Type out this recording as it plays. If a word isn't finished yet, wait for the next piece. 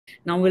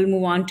Now we'll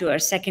move on to our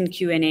second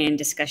Q&A and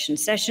discussion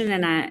session,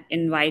 and I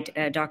invite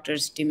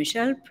Doctors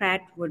DeMichele,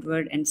 Prat,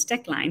 Woodward, and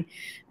Stecklein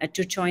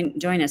to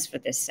join us for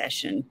this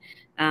session.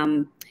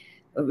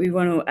 We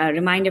want to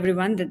remind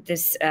everyone that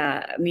this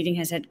meeting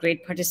has had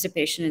great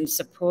participation and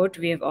support.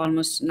 We have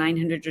almost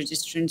 900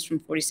 registrants from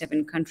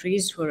 47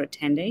 countries who are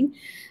attending.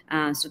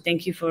 So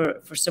thank you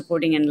for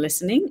supporting and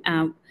listening.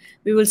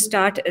 We will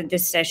start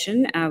this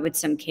session with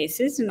some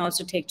cases and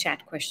also take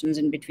chat questions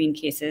in between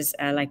cases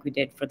like we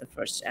did for the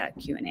first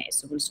Q&A.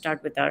 So we'll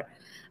start with our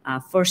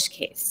first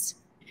case.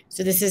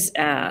 So this is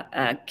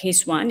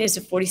case one is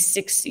a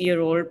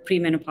 46-year-old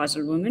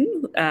premenopausal woman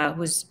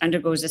who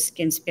undergoes a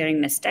skin-sparing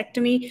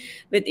mastectomy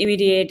with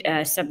immediate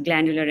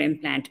subglandular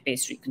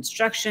implant-based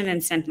reconstruction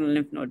and sentinel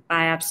lymph node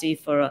biopsy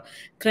for a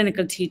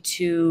clinical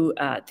T2,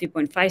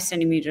 3.5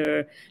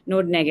 centimeter,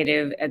 node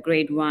negative,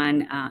 grade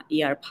 1,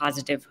 ER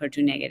positive,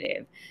 HER2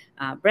 negative,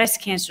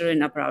 breast cancer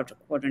in upper outer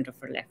quadrant of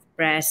her left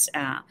breast.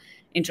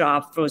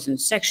 Intra-op frozen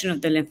section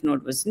of the lymph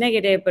node was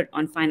negative, but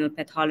on final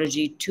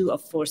pathology, 2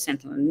 of 4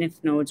 sentinel lymph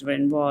nodes were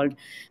involved,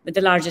 with the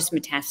largest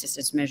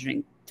metastasis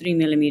measuring 3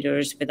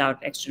 millimeters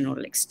without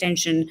extranodal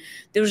extension.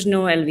 There was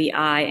no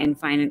LVI, and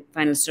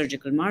final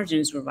surgical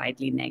margins were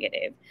widely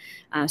negative.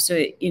 So,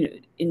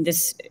 in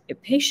this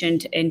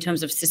patient, in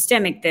terms of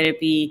systemic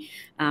therapy,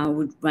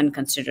 would one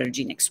consider a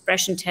gene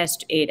expression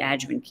test to aid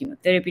adjuvant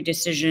chemotherapy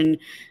decision?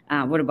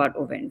 What about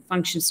ovarian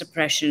function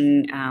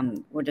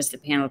suppression? What does the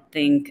panel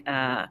think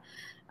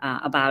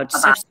about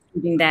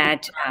substituting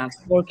that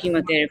for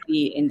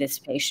chemotherapy in this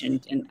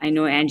patient? And I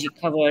know Angie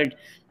covered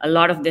a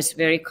lot of this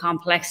very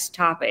complex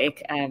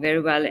topic very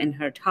well in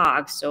her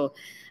talk. So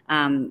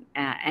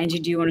Angie,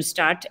 do you want to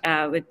start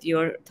with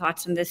your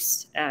thoughts on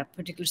this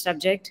particular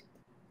subject?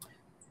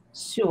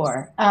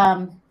 Sure.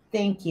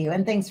 Thank you.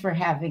 And thanks for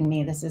having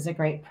me. This is a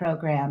great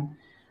program.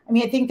 I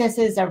mean, I think this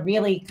is a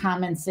really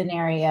common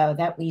scenario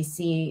that we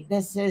see.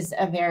 This is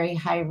a very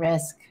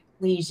high-risk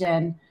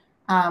lesion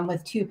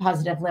with 2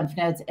 positive lymph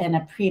nodes in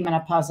a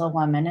premenopausal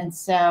woman. And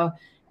so,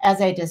 as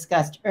I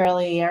discussed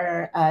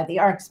earlier, the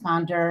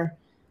RxPONDER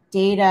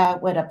data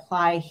would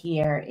apply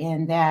here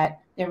in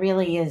that there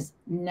really is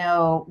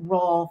no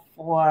role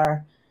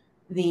for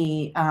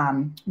the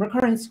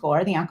recurrence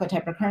score, the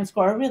oncotype recurrence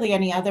score, or really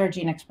any other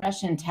gene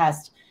expression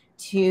test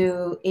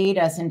to aid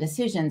us in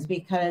decisions,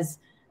 because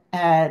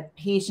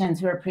patients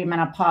who are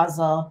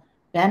premenopausal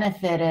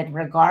benefited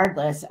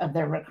regardless of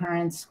their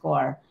recurrence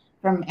score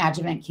from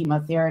adjuvant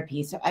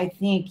chemotherapy. So I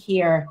think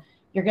here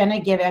you're going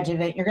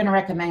to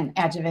recommend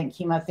adjuvant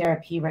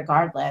chemotherapy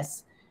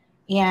regardless.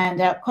 And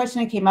a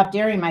question that came up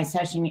during my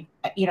session,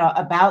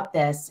 about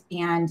this,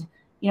 and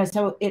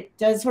so it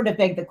does sort of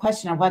beg the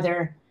question of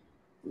whether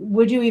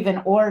would you even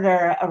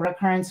order a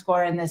recurrence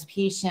score in this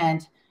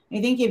patient. I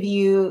think if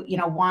you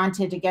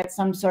wanted to get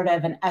some sort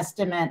of an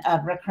estimate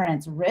of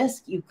recurrence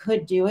risk, you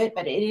could do it,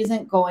 but it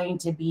isn't going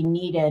to be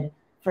needed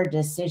for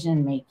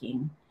decision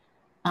making.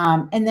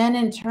 And then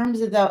in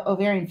terms of the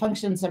ovarian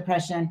function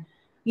suppression,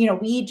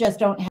 we just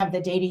don't have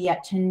the data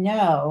yet to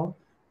know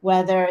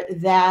whether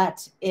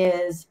that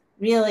is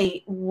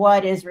really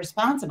what is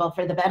responsible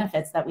for the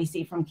benefits that we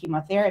see from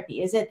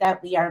chemotherapy. Is it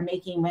that we are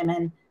making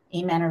women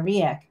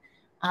amenorrheic?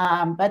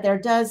 But there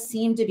does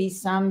seem to be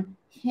some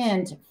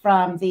hint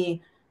from the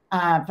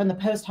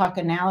post hoc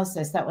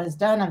analysis that was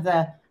done of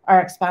the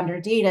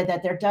RxPONDER data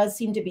that there does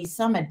seem to be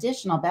some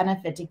additional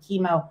benefit to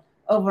chemo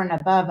over and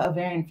above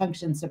ovarian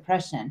function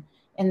suppression.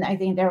 And I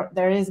think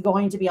there is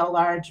going to be a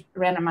large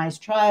randomized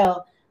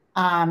trial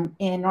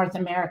in North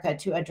America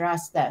to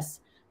address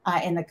this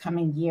in the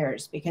coming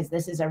years, because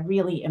this is a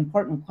really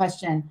important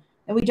question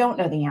that we don't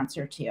know the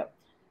answer to.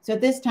 So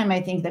at this time,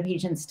 I think the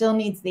patient still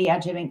needs the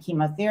adjuvant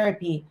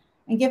chemotherapy.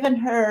 And given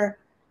her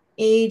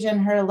age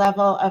and her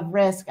level of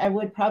risk, I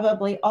would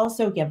probably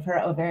also give her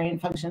ovarian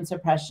function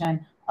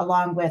suppression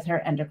along with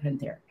her endocrine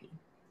therapy.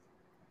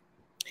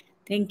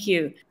 Thank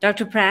you.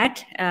 Dr.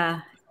 Prat,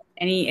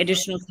 any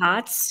additional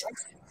thoughts?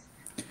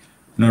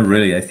 Not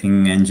really. I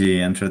think Angie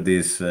answered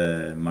this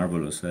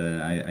marvelous.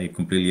 I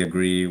completely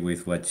agree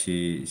with what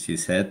she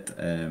said.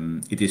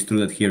 It is true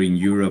that here in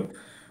Europe,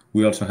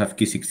 we also have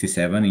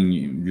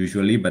Ki67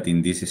 usually, but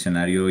in this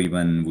scenario,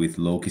 even with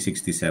low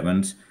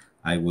Ki67s,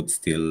 I would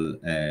still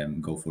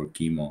go for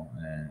chemo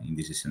in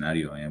this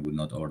scenario. I would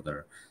not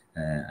order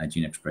a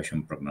gene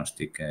expression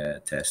prognostic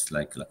test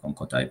like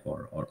Oncotype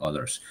or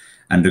others.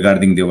 And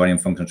regarding the ovarian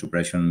function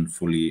suppression,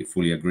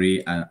 fully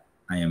agree. I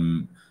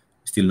am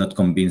still not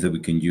convinced that we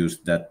can use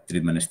that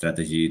treatment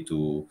strategy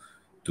to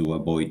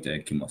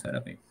avoid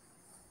chemotherapy.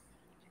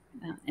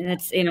 And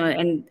that's,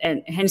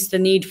 and hence the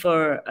need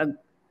for a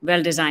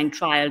well-designed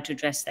trial to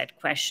address that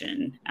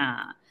question.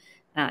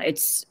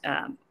 It's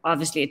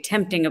obviously a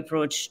tempting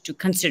approach to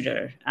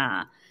consider,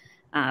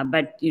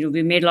 but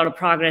we made a lot of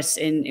progress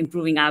in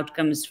improving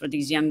outcomes for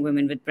these young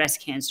women with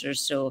breast cancer.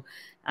 So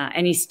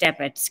any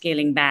step at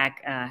scaling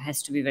back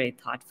has to be very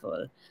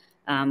thoughtful.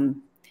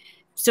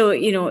 So,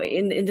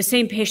 in the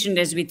same patient,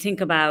 as we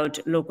think about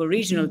local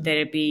regional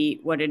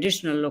therapy, what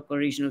additional local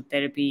regional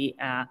therapy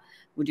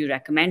would you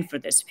recommend for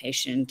this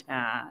patient?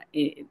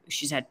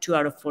 She's had 2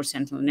 out of 4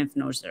 sentinel lymph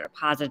nodes that are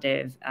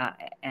positive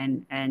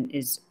and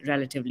is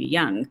relatively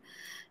young.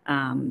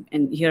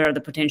 And here are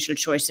the potential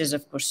choices.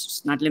 Of course,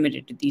 it's not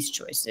limited to these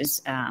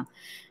choices.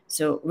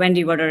 So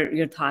Wendy, what are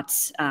your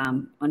thoughts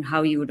on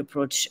how you would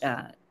approach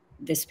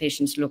this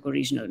patient's local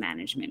regional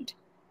management?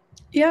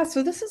 Yeah,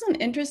 so this is an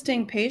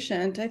interesting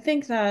patient. I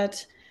think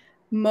that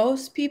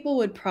most people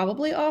would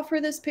probably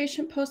offer this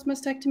patient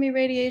post-mastectomy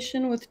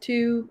radiation with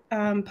 2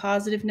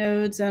 positive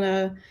nodes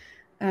and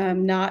a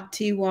not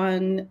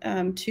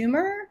T1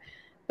 tumor.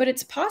 But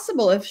it's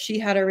possible if she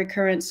had a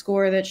recurrent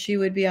score that she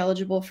would be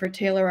eligible for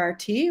Taylor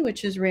RT,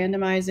 which is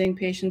randomizing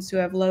patients who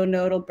have low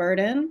nodal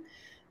burden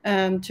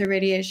to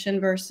radiation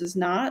versus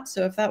not.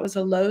 So if that was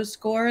a low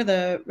score,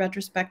 the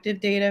retrospective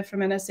data from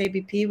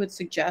NSABP would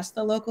suggest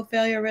the local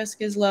failure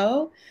risk is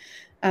low.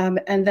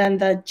 And then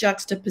the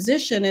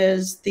juxtaposition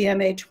is the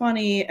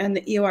MA20 and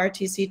the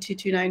EORTC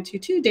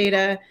 22922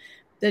 data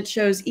that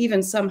shows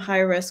even some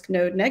high-risk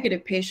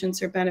node-negative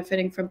patients are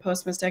benefiting from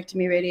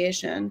post-mastectomy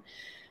radiation.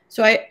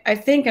 So I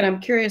think, and I'm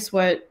curious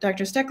what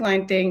Dr.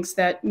 Stecklein thinks,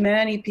 that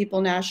many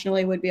people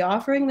nationally would be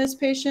offering this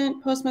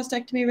patient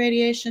post-mastectomy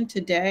radiation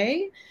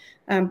today,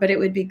 but it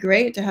would be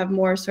great to have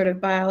more sort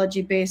of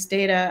biology-based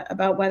data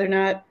about whether or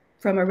not,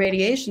 from a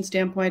radiation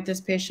standpoint,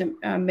 this patient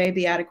may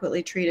be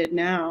adequately treated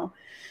now.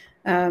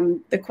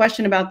 The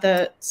question about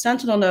the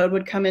sentinel node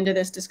would come into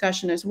this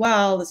discussion as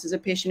well. This is a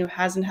patient who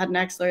hasn't had an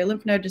axillary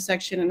lymph node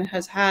dissection and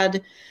has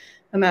had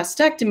a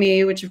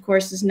mastectomy, which of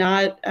course is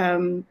not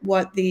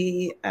what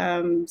the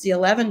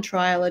Z11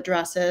 trial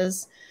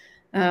addresses.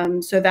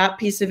 So that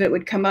piece of it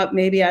would come up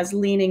maybe as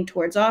leaning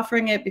towards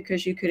offering it,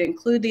 because you could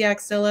include the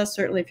axilla.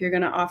 Certainly if you're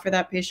going to offer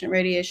that patient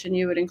radiation,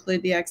 you would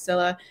include the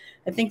axilla.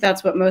 I think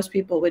that's what most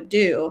people would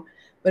do,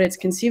 but it's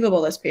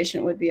conceivable this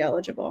patient would be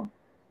eligible.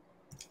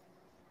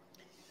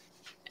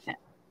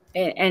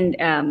 And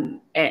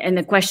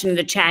the question in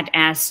the chat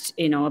asked,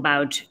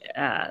 about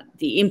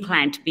the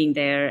implant being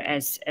there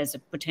as a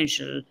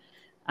potential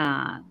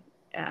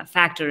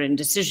factor in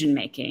decision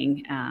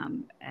making,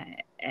 and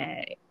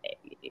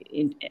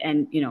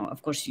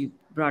of course you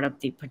brought up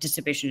the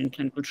participation in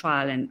clinical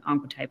trial and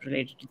oncotype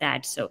related to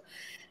that. So,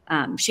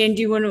 Shane,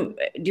 do you want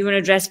to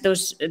address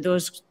those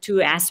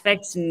 2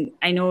 aspects? And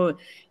I know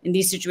in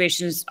these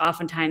situations,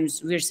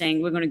 oftentimes we're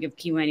saying we're going to give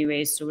chemo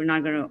anyways, so we're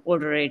not going to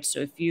order it.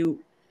 So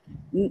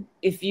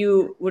if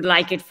you would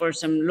like it for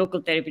some local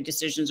therapy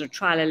decisions or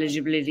trial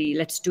eligibility,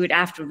 let's do it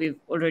after we've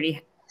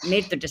already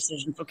made the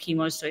decision for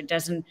chemo, so it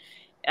doesn't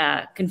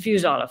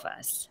confuse all of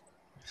us.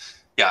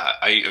 Yeah,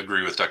 I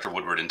agree with Dr.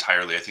 Woodward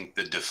entirely. I think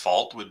the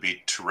default would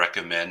be to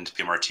recommend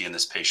PMRT in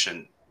this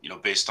patient.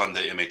 Based on the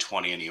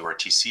MA20 and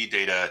EORTC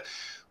data,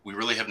 we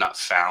really have not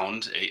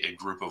found a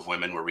group of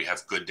women where we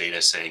have good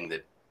data saying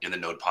that in the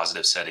node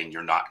positive setting,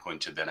 you're not going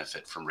to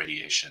benefit from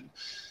radiation.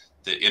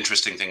 The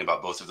interesting thing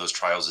about both of those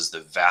trials is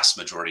the vast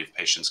majority of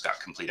patients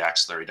got complete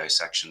axillary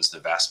dissections. The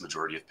vast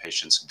majority of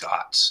patients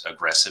got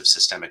aggressive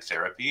systemic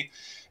therapy.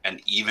 And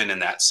even in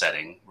that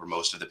setting, where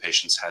most of the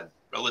patients had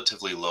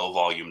relatively low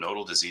volume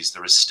nodal disease,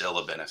 there is still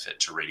a benefit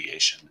to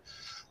radiation.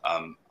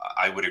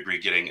 I would agree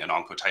getting an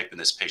oncotype in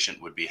this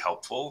patient would be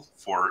helpful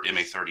for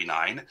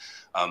MA39.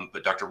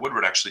 But Dr.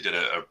 Woodward actually did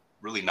a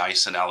really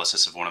nice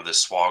analysis of one of the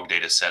SWOG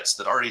data sets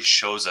that already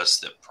shows us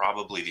that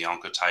probably the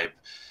oncotype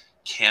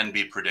can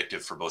be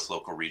predictive for both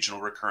local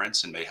regional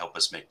recurrence and may help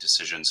us make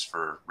decisions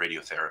for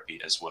radiotherapy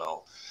as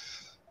well.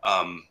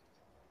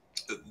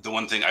 The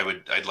one thing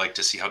I'd like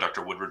to see how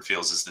Dr. Woodward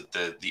feels is that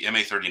the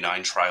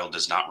MA39 trial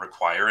does not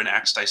require an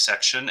axe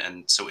dissection.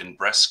 And so in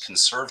breast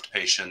conserved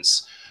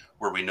patients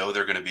where we know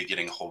they're going to be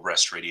getting whole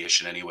breast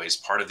radiation anyways,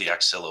 part of the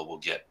axilla will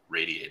get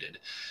radiated.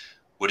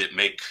 Would it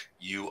make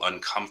you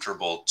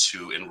uncomfortable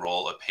to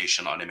enroll a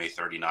patient on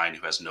MA39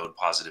 who has node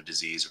positive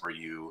disease where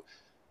you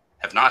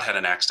have not had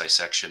an axe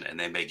dissection and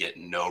they may get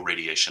no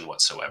radiation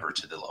whatsoever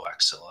to the low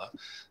axilla?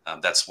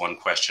 That's one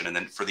question. And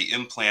then for the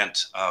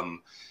implant,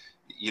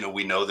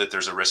 we know that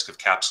there's a risk of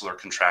capsular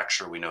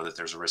contracture. We know that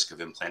there's a risk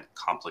of implant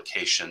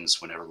complications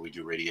whenever we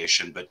do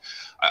radiation. But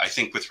I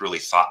think with really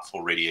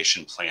thoughtful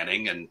radiation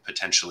planning and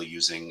potentially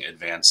using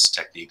advanced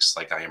techniques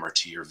like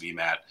IMRT or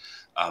VMAT,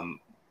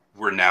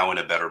 we're now in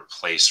a better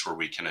place where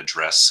we can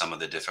address some of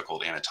the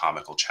difficult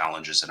anatomical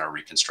challenges in our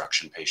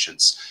reconstruction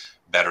patients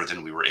better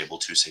than we were able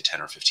to, say,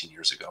 10 or 15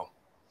 years ago.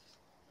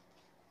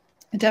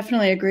 I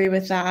definitely agree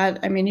with that.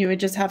 I mean, you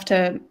would just have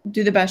to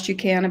do the best you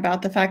can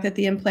about the fact that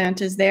the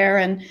implant is there,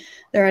 and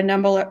there are a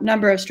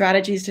number of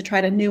strategies to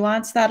try to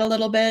nuance that a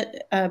little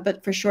bit,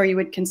 but for sure you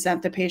would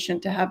consent the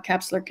patient to have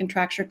capsular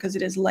contracture because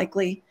it is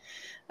likely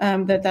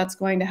that that's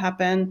going to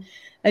happen.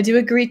 I do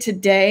agree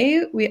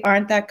today we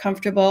aren't that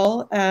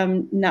comfortable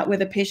not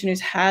with a patient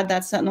who's had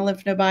that sentinel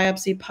lymph node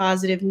biopsy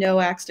positive, no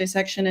axe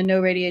dissection and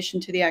no radiation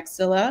to the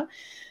axilla.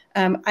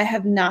 I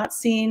have not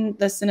seen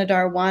the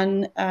Synodar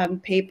 1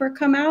 paper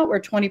come out where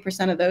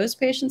 20% of those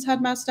patients had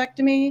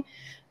mastectomy.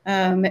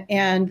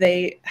 and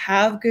they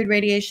have good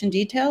radiation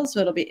details. So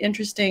it'll be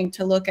interesting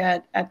to look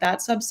at that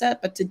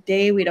subset. But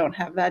today we don't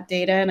have that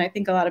data, and I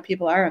think a lot of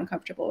people are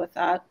uncomfortable with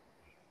that.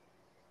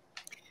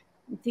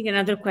 I think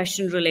another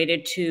question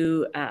related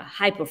to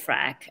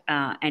hypofrac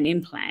and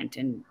implant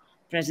and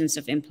presence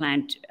of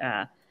implant,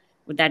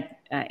 would that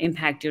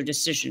impact your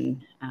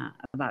decision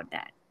about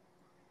that?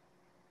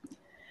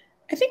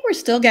 I think we're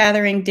still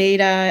gathering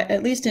data,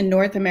 at least in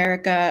North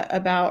America,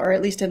 about, or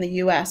at least in the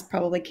US,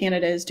 probably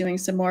Canada is doing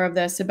some more of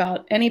this,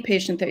 about any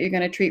patient that you're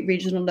going to treat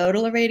regional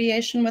nodal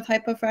irradiation with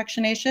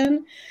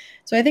hypofractionation.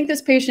 So I think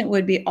this patient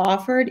would be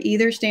offered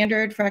either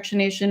standard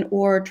fractionation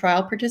or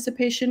trial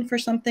participation for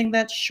something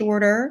that's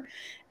shorter.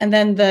 And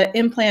then the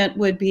implant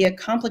would be a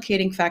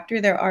complicating factor.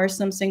 There are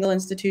some single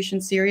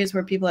institution series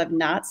where people have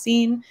not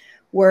seen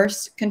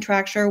worse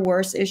contracture,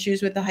 worse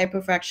issues with the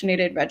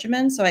hypofractionated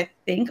regimen. So I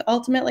think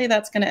ultimately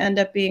that's going to end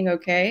up being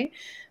okay.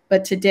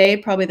 But today,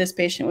 probably this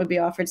patient would be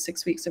offered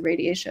 6 weeks of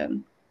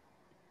radiation.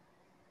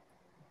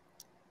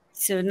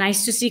 So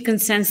nice to see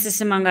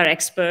consensus among our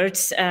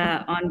experts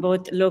on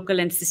both local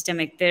and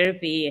systemic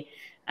therapy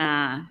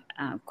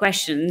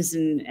questions,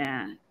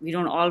 and we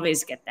don't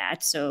always get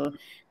that. So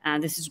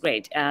this is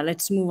great.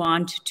 Let's move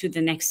on to the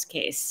next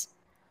case.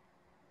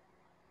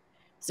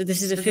 So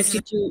this is a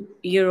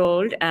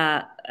 52-year-old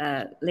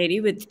lady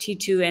with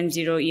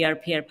T2N0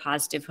 ERPR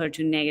positive,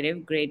 HER2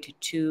 negative, grade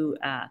 2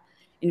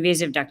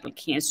 invasive ductal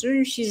cancer.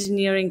 And she's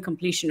nearing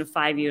completion of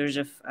 5 years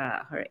of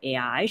her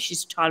AI.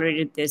 She's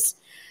tolerated this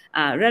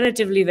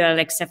relatively well,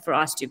 except for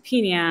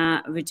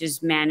osteopenia, which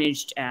is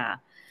managed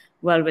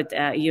well with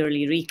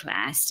yearly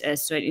reclass.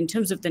 So in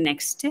terms of the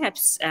next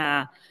steps,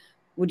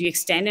 would you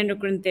extend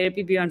endocrine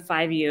therapy beyond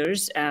 5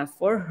 years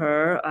for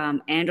her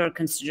and or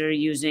consider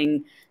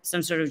using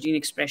some sort of gene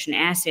expression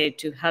assay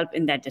to help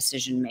in that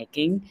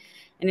decision-making?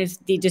 And if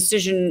the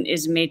decision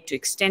is made to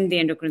extend the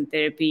endocrine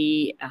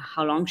therapy,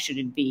 how long should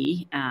it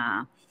be?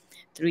 5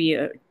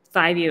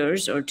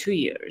 years or 2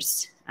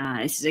 years?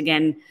 This is,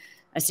 again,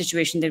 a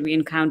situation that we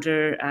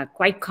encounter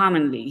quite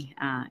commonly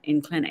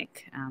in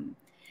clinic.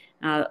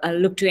 I'll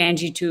look to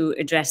Angie to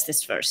address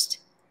this first.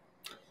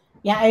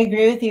 Yeah, I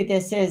agree with you.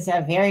 This is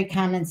a very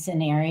common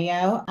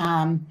scenario.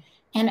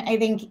 And I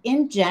think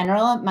in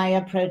general, my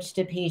approach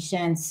to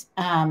patients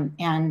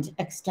and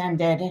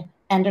extended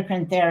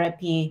endocrine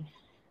therapy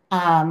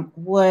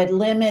would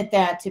limit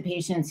that to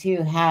patients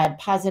who had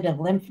positive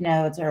lymph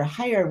nodes or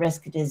higher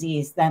risk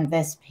disease than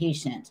this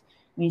patient.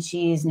 I mean,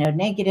 she's node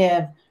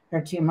negative.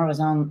 Her tumor was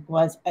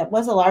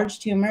a large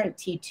tumor,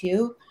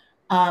 T2.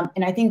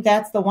 And I think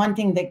that's the one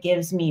thing that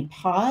gives me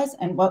pause.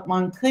 And what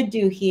one could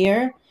do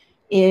here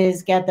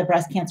is get the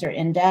breast cancer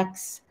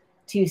index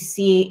to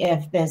see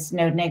if this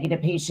node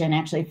negative patient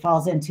actually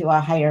falls into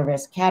a higher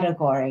risk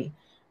category.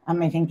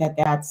 I think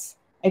that's,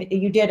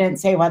 you didn't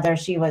say whether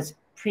she was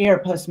pre or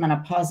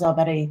postmenopausal,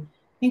 but I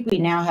think we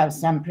now have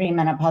some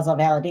premenopausal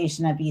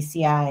validation of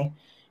BCI.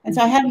 And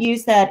so I have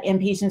used that in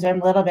patients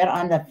I'm a little bit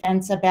on the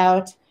fence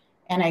about.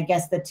 And I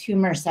guess the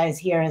tumor size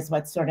here is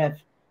what's sort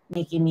of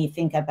making me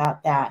think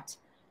about that.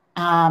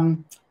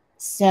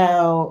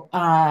 So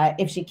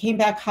if she came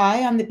back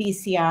high on the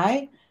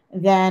BCI,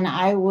 then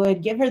I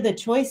would give her the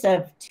choice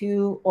of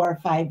 2 or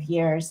 5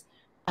 years,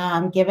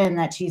 given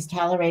that she's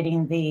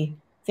tolerating the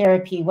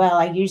therapy well.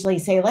 I usually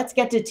say, let's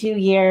get to 2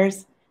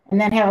 years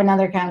and then have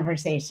another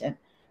conversation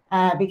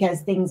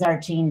because things are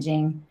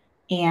changing.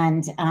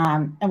 And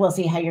we'll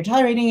see how you're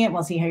tolerating it.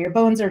 We'll see how your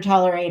bones are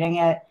tolerating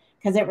it,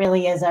 because it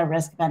really is a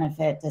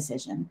risk-benefit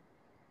decision.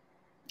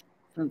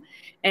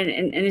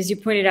 And as you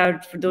pointed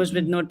out, for those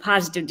with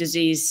node-positive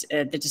disease,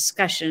 the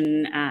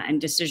discussion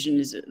and decision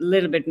is a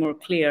little bit more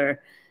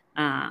clear.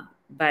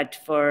 But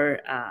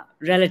for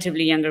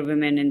relatively younger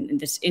women in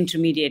this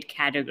intermediate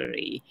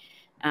category,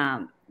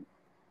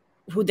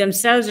 who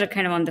themselves are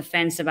kind of on the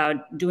fence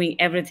about doing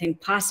everything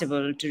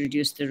possible to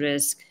reduce the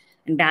risk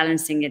and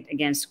balancing it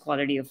against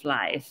quality of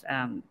life,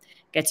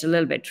 gets a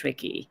little bit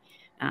tricky.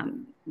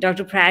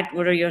 Dr. Prat,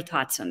 what are your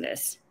thoughts on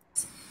this?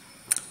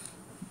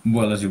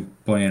 Well, as you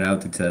pointed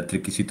out, it's a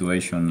tricky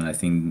situation. I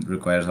think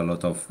requires a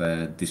lot of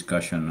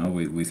discussion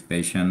with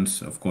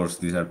patients. Of course,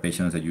 these are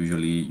patients that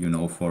usually,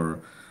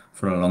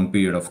 for a long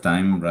period of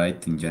time,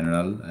 right, in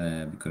general,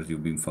 because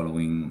you've been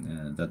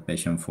following that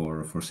patient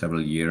for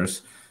several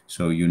years.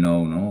 So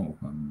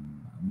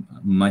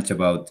much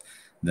about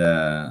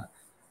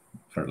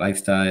her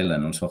lifestyle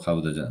and also how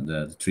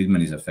the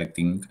treatment is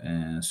affecting.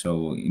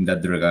 So in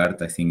that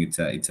regard, I think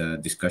it's a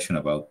discussion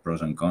about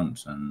pros and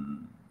cons.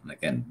 And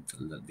again,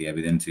 the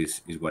evidence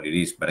is what it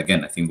is. But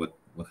again, I think what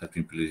has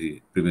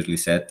been previously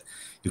said,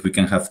 if we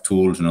can have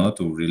tools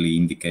to really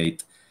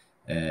indicate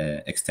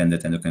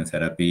extended endocrine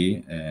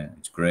therapy,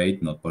 it's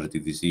great. Not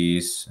positive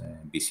disease,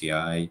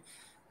 BCI.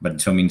 But in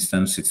some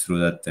instances, it's true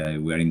that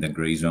we are in the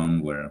gray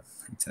zone where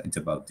it's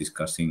about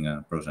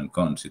discussing pros and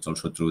cons. It's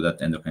also true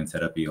that endocrine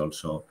therapy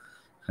also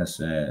has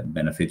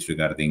benefits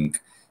regarding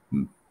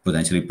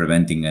potentially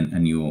preventing a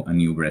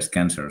new breast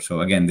cancer.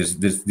 So again, there's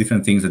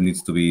different things that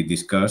needs to be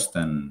discussed,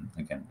 and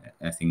again,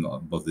 I think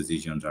both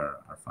decisions are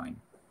fine.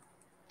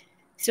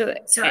 So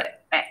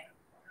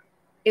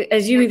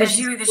assuming this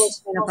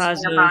is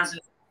postmenopausal,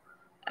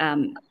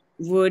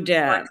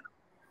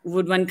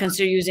 would one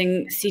consider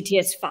using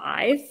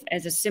CTS5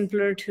 as a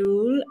simpler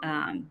tool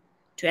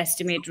to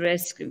estimate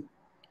risk?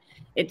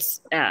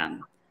 It's a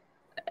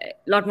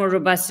lot more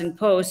robust in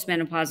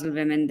post-menopausal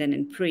women than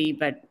in pre,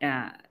 but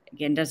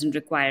again, doesn't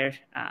require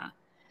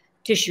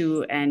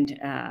tissue and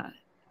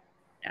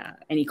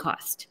any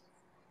cost.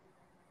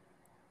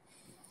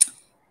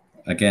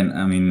 Again,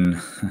 I mean,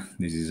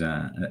 this is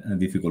a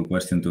difficult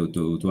question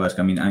to ask.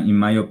 I mean, in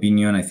my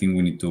opinion, I think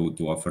we need to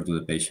offer to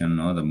the patient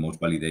the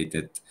most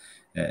validated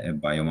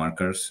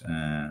biomarkers.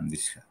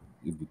 This,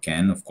 if we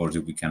can, of course,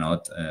 if we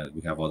cannot,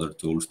 we have other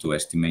tools to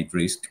estimate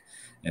risk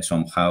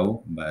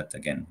somehow. But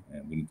again,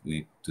 we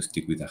need to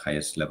stick with the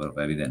highest level of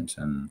evidence.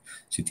 And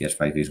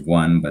CTS5 is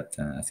one, but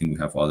I think we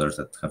have others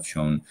that have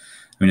shown.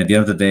 I mean, at the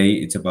end of the day,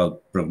 it's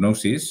about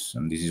prognosis,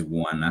 and this is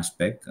one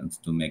aspect, and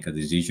to make a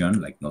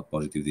decision like not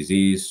positive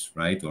disease,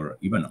 right, or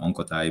even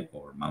oncotype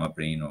or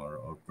MammaPrint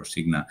or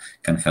Prosigna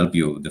can help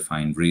you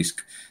define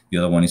risk. The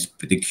other one is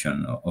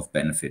prediction of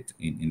benefit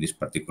in this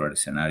particular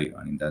scenario,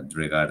 and in that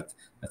regard,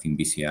 I think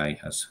BCI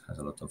has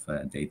a lot of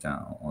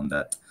data on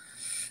that.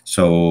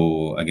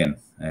 So again,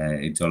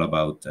 it's all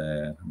about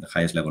the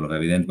highest level of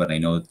evidence, but I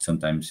know that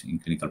sometimes in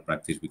clinical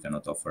practice we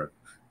cannot offer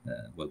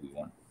what we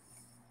want.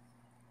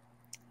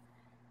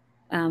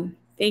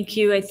 Thank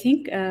you. I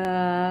think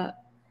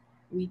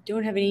we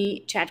don't have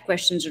any chat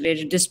questions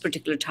related to this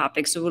particular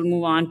topic, so we'll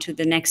move on to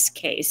the next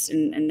case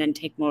and then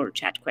take more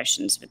chat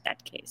questions with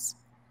that case.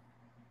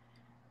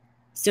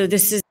 So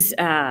this is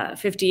a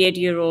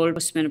 58-year-old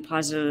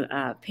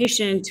postmenopausal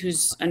patient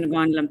who's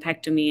undergone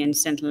lumpectomy and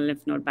sentinel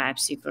lymph node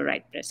biopsy for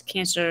right breast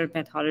cancer.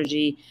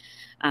 Pathology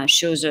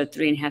shows a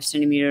 3.5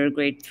 centimeter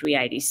grade 3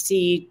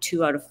 IDC.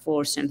 2 out of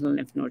 4 sentinel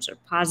lymph nodes are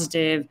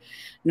positive.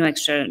 No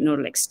extra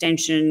nodal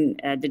extension.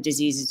 The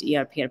disease is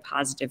ERPR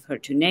positive,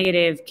 HER2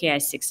 negative.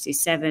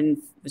 Ki-67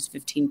 was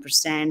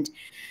 15%.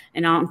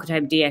 An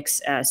Oncotype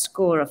DX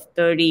score of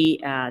 30.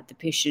 The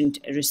patient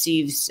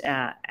receives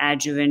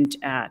adjuvant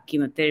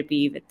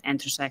chemotherapy with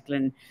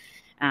anthracycline.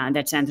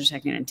 That's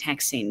anthracycline and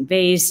taxane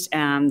based.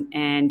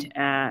 And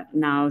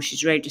now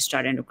she's ready to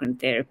start endocrine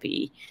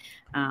therapy.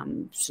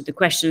 So the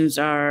questions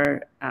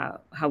are,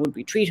 how would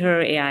we treat her?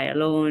 AI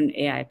alone,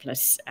 AI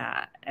plus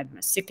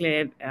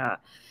abemaciclib,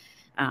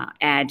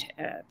 add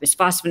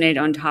bisphosphonate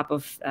on top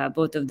of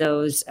both of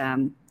those.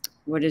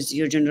 What is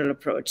your general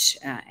approach,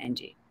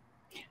 Angie?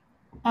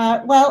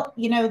 Well,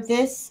 you know,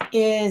 this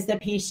is the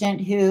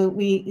patient who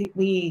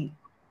we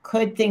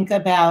could think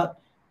about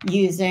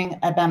using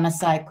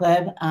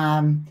abemaciclib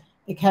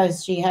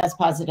because she has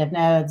positive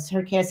nodes.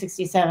 Her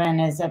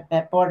Ki-67 is a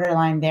bit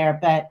borderline there,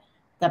 but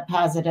the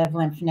positive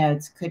lymph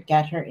nodes could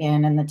get her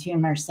in, and the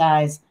tumor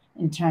size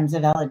in terms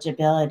of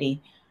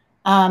eligibility.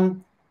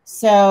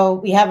 So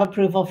we have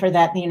approval for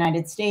that in the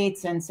United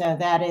States, and so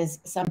that is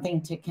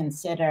something to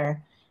consider.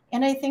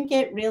 And I think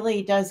it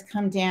really does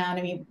come down,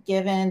 I mean,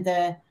 given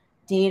the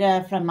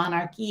data from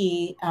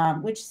Monarchy,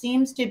 which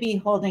seems to be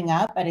holding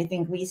up, but I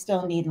think we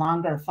still need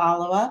longer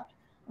follow-up.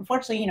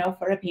 Unfortunately, you know,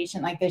 for a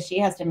patient like this, she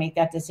has to make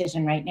that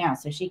decision right now,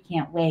 so she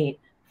can't wait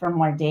for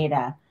more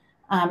data.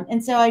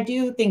 And so I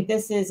do think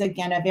this is,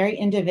 again, a very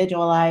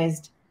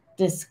individualized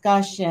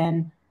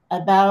discussion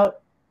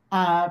about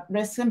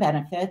risks and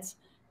benefits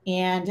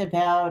and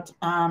about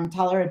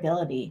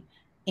tolerability.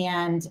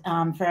 And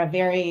for a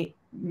very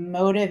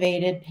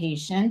motivated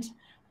patient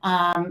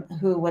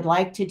who would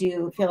like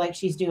to feel like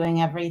she's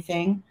doing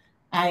everything,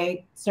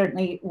 I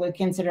certainly would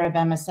consider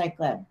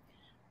abemaciclib.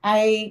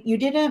 You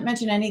didn't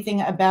mention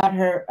anything about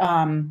her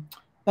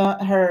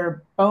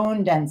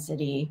bone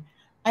density.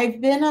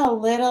 I've been a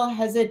little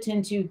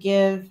hesitant to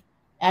give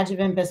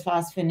adjuvant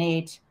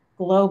bisphosphonate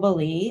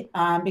globally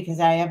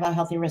because I have a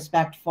healthy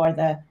respect for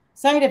the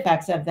side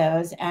effects of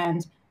those.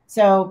 And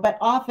so, but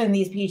often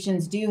these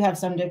patients do have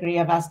some degree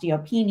of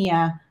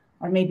osteopenia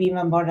or maybe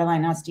even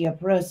borderline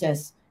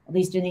osteoporosis, at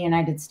least in the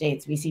United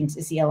States. We seem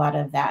to see a lot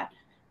of that.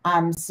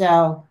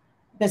 So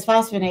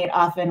bisphosphonate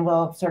often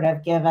will sort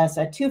of give us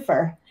a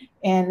twofer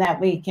in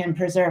that we can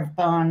preserve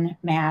bone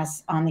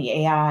mass on the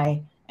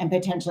AI and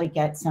potentially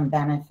get some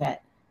benefit.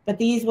 But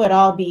these would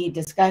all be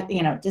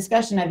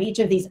discussion of each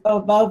of these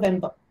over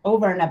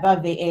and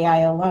above the AI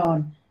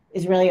alone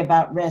is really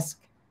about risk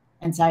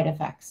and side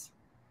effects.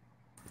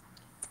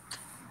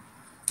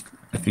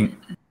 I think,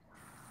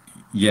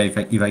 yeah,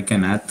 if I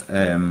can add,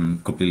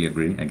 completely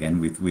agree again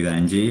with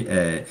Angie.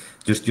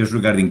 Just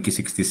regarding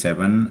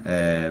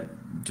Ki-67,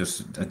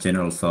 just a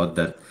general thought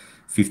that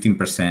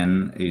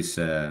 15% is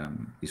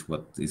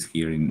what is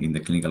here in the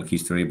clinical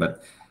history.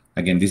 But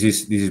again, this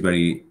is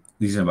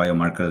a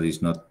biomarker that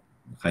is not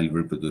highly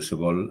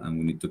reproducible, and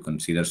we need to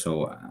consider.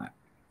 So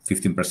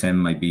 15%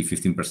 might be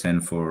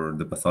 15% for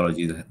the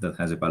pathology that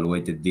has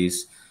evaluated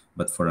this,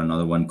 but for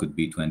another one could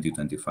be 20,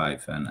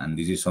 25. And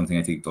this is something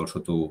I think also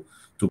to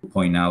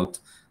point out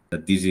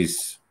that this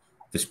is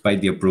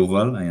despite the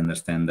approval, I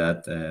understand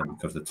that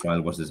because the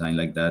trial was designed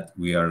like that,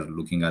 we are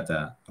looking at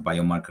a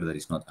biomarker that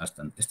is not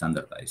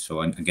standardized.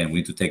 So again, we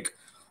need to take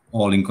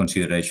all in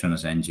consideration,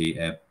 as Angie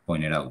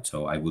pointed out.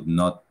 So I would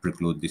not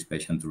preclude this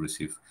patient to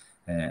receive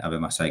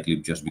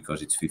abemaciclib just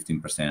because it's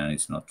 15% and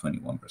it's not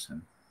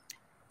 21%.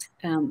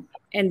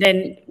 And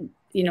then,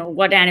 you know,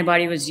 what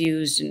antibody was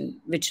used in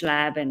which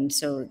lab, and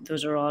so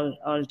those are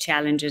all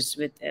challenges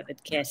with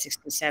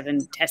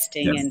Ki-67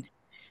 testing. Yes.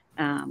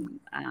 And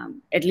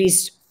at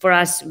least for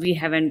us, we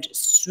haven't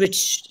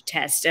switched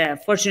tests.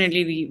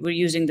 Fortunately, we were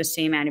using the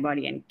same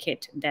antibody and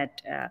kit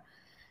that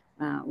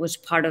was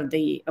part of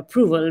the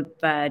approval,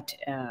 but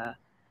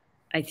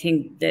I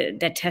think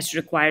that test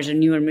requires a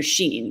newer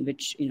machine,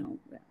 which, you know,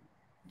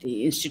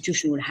 the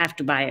institution would have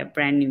to buy a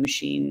brand new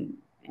machine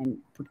and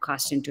put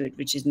cost into it,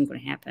 which isn't going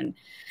to happen.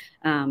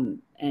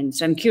 And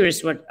so I'm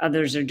curious what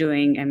others are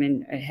doing. I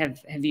mean,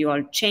 have you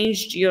all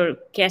changed your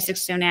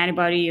Ki-67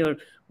 antibody, or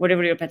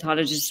whatever your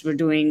pathologists were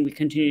doing, we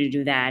continue to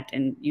do that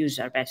and use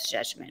our best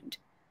judgment?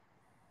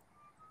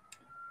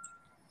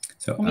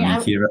 So I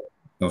mean, here,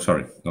 oh,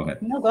 sorry, go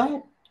ahead. No, go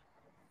ahead.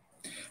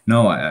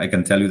 No, I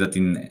can tell you that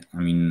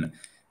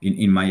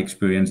in my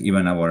experience,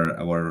 even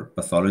our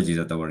pathologists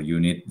at our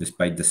unit,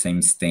 despite the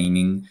same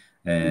staining,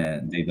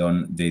 they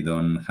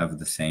don't have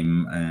the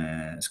same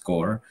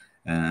score.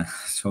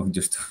 So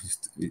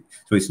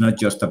it's not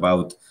just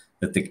about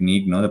the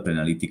technique, no, the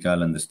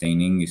pre-analytical and the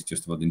staining. It's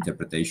just about the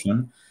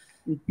interpretation.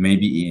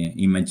 Maybe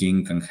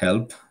imaging can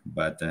help,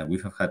 but we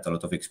have had a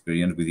lot of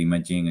experience with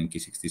imaging and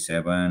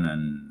Ki-67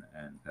 and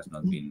has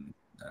not been,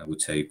 I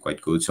would say,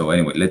 quite good. So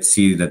anyway, let's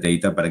see the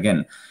data. But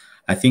again,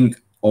 I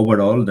think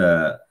overall,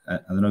 I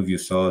don't know if you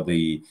saw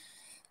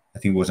I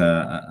think it was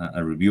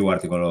a review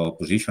article or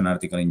position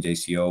article in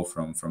JCO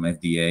from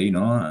FDA, you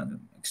know,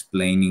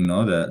 explaining, you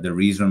know, the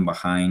reason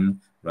behind,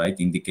 right,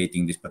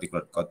 indicating this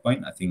particular cut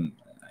point. I think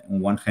on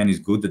one hand, it's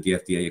good that the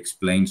FDA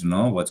explains, you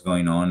know, what's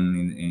going on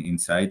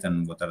inside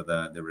and what are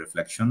the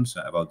reflections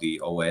about the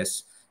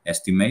OS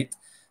estimate.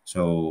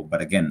 So,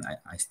 but again,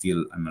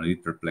 I'm a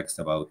little perplexed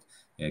about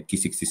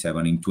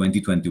Ki-67 in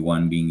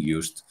 2021 being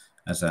used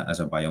as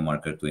a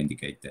biomarker to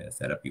indicate the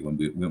therapy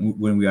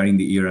when we are in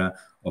the era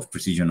of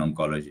precision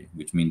oncology,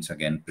 which means,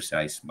 again,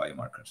 precise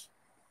biomarkers.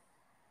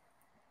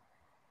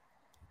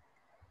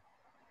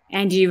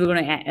 Angie, you were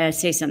going to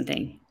say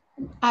something.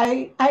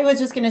 I was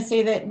just going to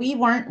say that we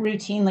weren't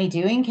routinely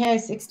doing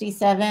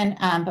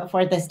Ki-67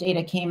 before this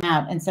data came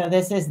out. And so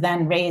this has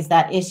then raised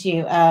that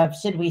issue of,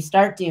 should we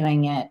start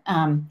doing it?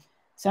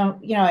 So,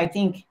 you know, I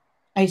think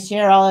I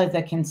share all of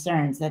the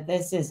concerns that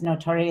this is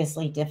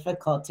notoriously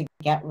difficult to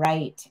get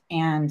right.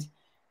 And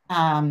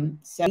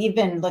so we've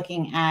been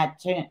looking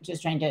at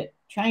just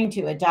trying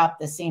to adopt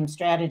the same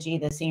strategy,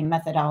 the same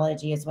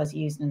methodology as was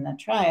used in the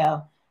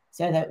trial,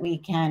 so that we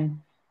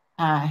can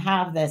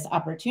have this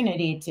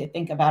opportunity to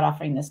think about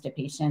offering this to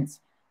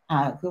patients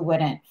who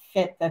wouldn't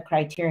fit the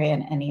criteria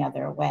in any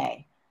other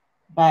way.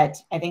 But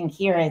I think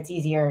here it's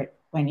easier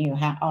when you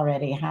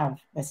already have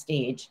the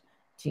stage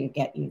to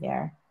get you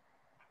there.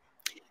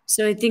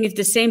 So I think if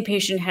the same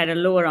patient had a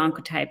lower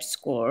oncotype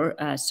score,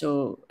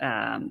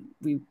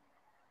 we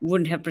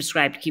wouldn't have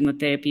prescribed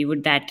chemotherapy,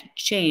 would that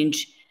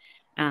change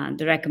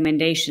the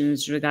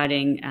recommendations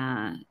regarding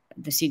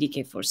the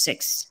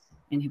CDK4/6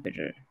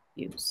 inhibitor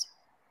use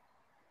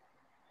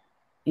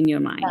in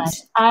your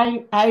minds?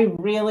 I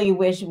really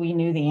wish we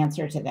knew the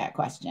answer to that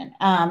question,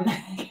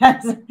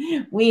 because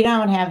we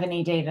don't have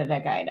any data to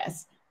guide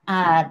us.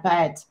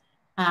 But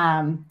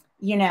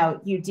you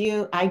know,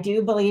 I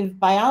do believe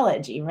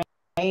biology, right?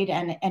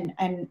 And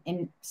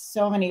in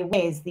so many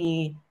ways,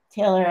 the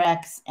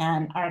TAILOR-X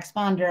and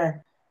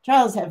RxPonder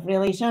trials have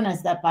really shown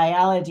us that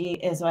biology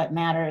is what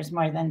matters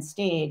more than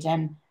stage.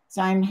 And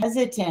so I'm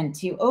hesitant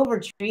to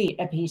overtreat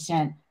a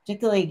patient,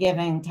 particularly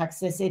given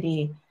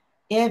toxicity,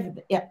 if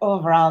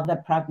overall the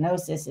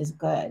prognosis is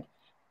good.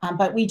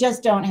 But we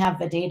just don't have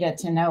the data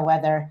to know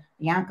whether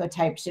the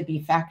oncotype should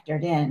be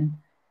factored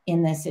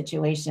in this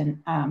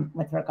situation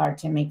with regard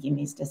to making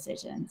these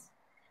decisions.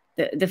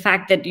 The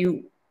fact that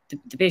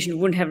the patient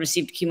wouldn't have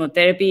received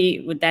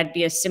chemotherapy, would that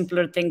be a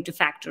simpler thing to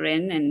factor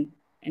in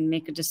and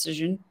make a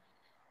decision?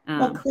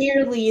 Well,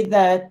 clearly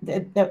the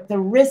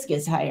risk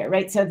is higher,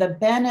 right? So the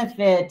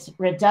benefit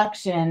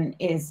reduction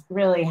is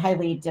really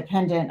highly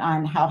dependent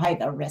on how high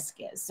the risk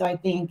is. So I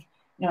think,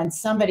 you know, in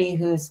somebody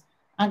whose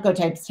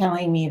oncotype's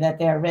telling me that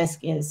their risk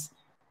is,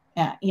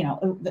 you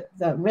know,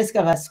 the risk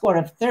of a score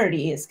of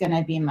 30 is going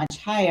to be much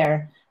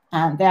higher.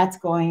 That's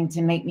going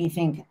to make me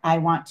think I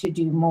want to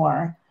do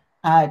more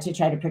to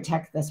try to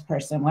protect this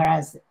person.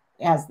 Whereas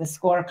as the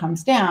score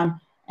comes down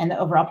and the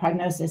overall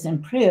prognosis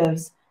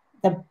improves,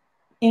 the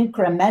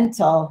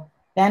incremental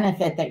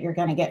benefit that you're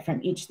going to get from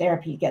each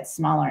therapy gets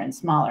smaller and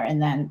smaller,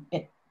 and then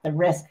the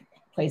risk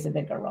plays a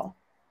bigger role.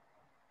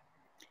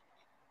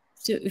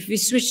 So if we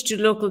switch to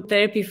local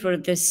therapy for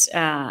this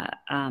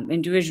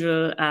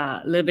individual,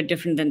 a little bit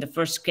different than the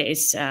first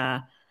case,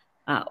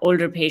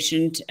 older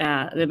patient,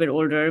 a little bit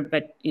older,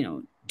 but, you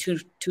know, two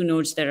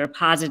nodes that are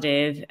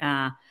positive.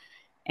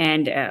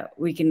 And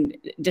we can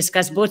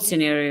discuss both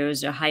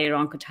scenarios, a higher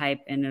oncotype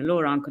and a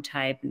lower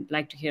oncotype. And I'd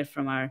like to hear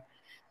from our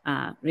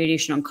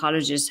radiation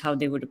oncologists how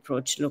they would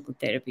approach local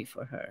therapy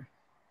for her.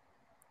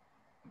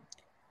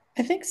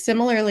 I think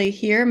similarly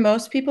here,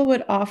 most people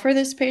would offer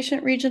this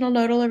patient regional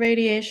nodal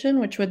irradiation,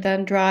 which would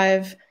then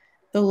drive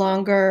the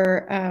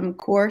longer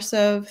course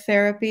of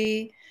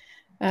therapy.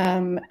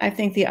 I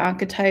think the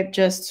oncotype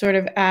just sort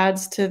of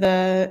adds to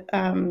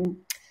the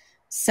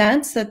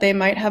sense that they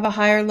might have a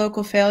higher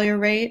local failure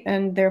rate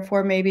and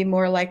therefore maybe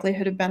more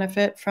likelihood of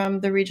benefit from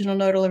the regional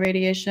nodal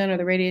irradiation or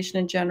the radiation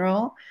in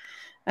general.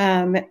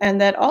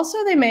 And that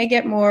also they may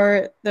get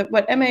more,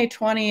 what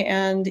MA20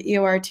 and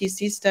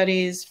EORTC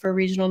studies for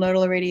regional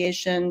nodal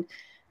irradiation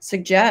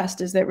suggest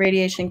is that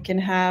radiation can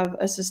have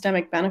a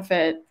systemic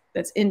benefit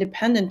that's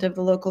independent of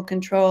the local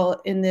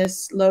control in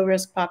this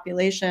low-risk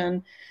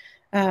population.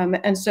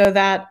 And so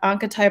that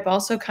oncotype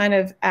also kind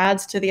of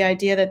adds to the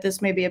idea that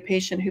this may be a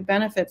patient who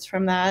benefits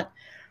from that.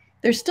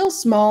 There's still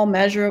small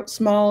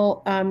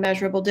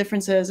measurable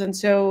differences. And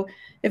so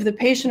if the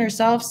patient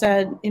herself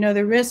said, you know,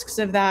 the risks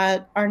of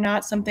that are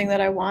not something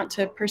that I want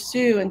to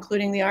pursue,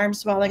 including the arm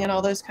swelling and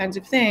all those kinds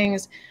of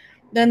things,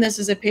 then this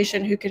is a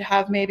patient who could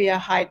have maybe a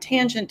high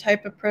tangent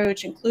type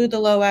approach, include the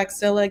low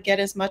axilla, get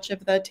as much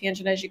of the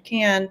tangent as you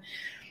can,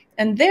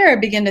 and there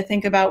begin to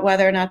think about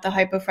whether or not the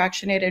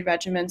hypofractionated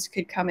regimens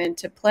could come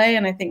into play.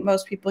 And I think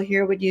most people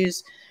here would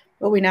use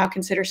what we now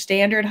consider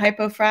standard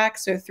hypofrac,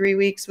 so 3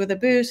 weeks with a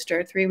boost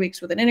or 3 weeks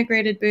with an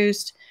integrated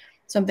boost,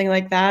 something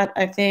like that.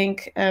 I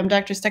think,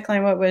 Dr.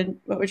 Stecklein,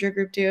 what would your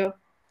group do?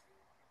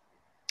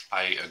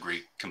 I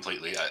agree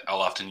completely.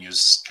 I'll often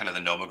use kind of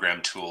the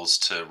nomogram tools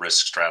to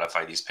risk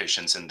stratify these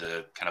patients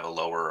into kind of a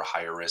lower or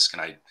higher risk.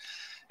 And I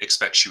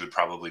expect she would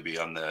probably be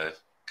on the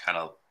kind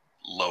of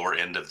lower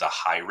end of the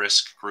high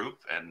risk group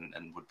and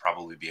would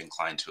probably be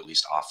inclined to at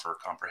least offer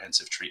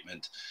comprehensive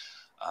treatment.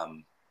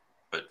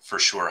 But for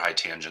sure, high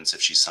tangents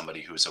if she's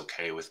somebody who is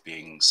okay with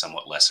being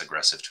somewhat less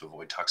aggressive to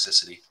avoid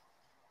toxicity.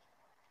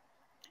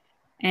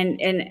 And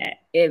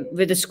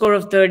with a score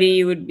of 30,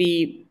 you would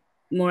be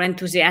more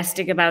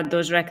enthusiastic about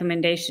those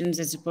recommendations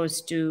as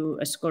opposed to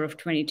a score of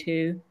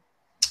 22?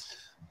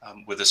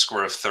 With a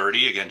score of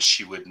 30, again,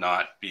 she would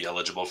not be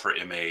eligible for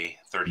MA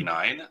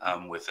 39.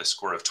 With a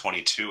score of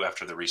 22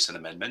 after the recent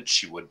amendment,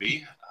 she would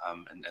be.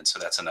 And so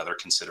that's another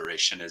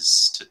consideration,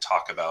 is to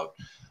talk about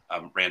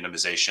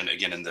randomization.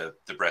 Again, in the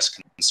breast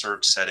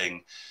conserved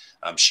setting,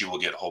 she will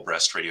get whole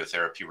breast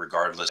radiotherapy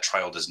regardless. The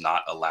trial does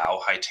not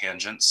allow high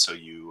tangents, so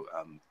you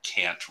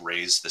can't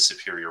raise the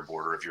superior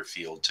border of your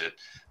field to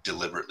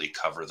deliberately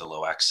cover the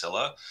low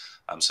axilla.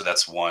 So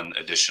that's one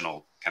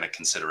additional kind of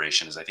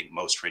consideration, is I think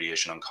most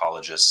radiation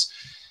oncologists,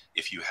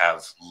 if you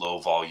have low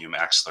volume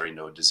axillary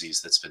node disease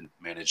that's been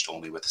managed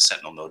only with a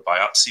sentinel node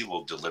biopsy,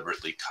 will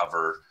deliberately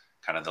cover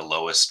kind of the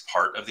lowest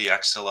part of the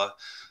axilla.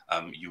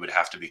 You would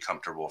have to be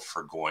comfortable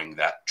forgoing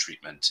that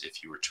treatment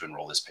if you were to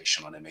enroll this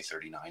patient on MA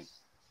 39.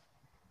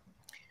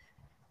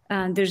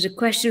 There's a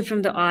question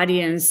from the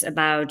audience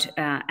about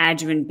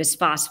adjuvant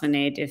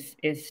bisphosphonate.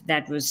 If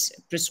that was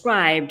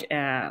prescribed,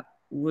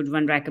 would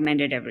one recommend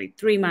it every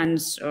 3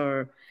 months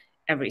or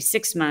every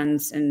 6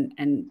 months?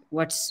 And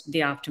what's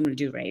the optimal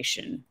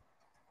duration?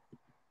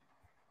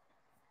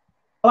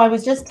 Oh, I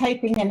was just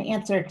typing an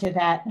answer to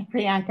that,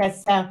 Priyanka.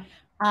 So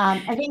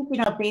I think, you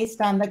know,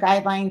 based on the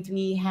guidelines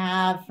we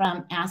have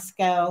from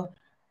ASCO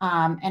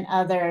and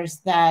others,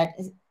 that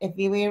if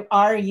we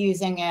are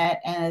using it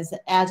as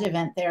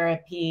adjuvant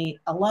therapy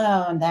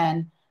alone,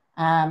 then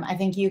I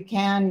think you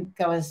can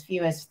go as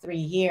few as 3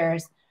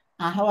 years.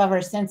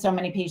 However, since so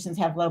many patients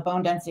have low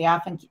bone density, I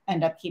often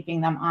end up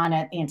keeping them on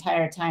it the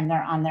entire time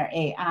they're on their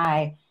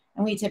AI.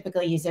 And we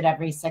typically use it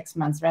every 6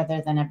 months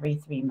rather than every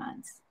 3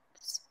 months.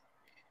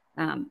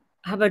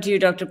 How about you,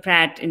 Dr.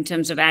 Pratt, in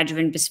terms of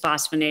adjuvant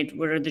bisphosphonate?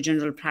 What are the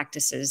general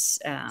practices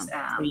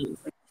for you?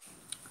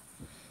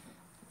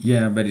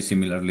 Yeah, very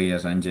similarly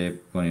as Anjay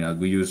pointed out,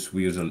 we use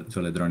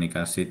zoledronic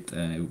acid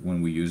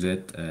when we use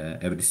it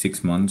every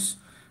 6 months,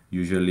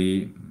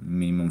 usually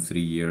minimum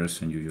 3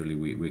 years, and usually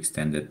we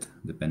extend it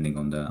depending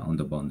on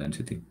the bone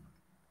density.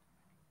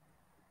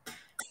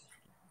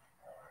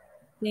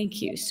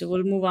 Thank you. So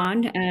we'll move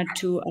on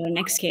to our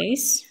next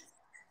case.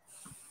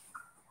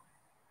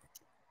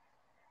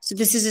 So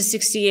this is a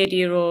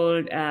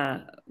 68-year-old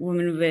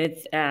woman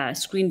with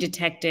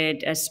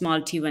screen-detected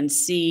small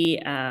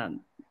T1C,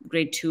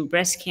 grade 2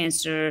 breast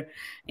cancer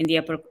in the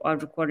upper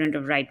outer quadrant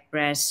of right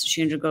breast.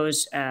 She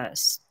undergoes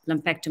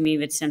lumpectomy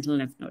with sentinel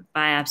lymph node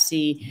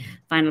biopsy.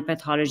 Final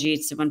pathology,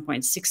 it's a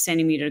 1.6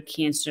 centimeter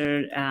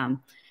cancer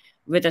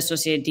with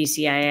associated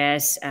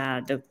DCIS.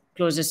 The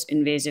closest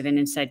invasive and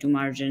in situ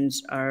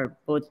margins are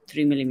both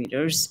 3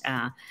 millimeters.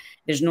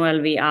 There's no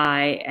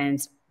LVI, and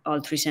all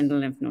 3 sentinel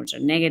lymph nodes are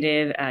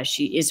negative.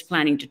 She is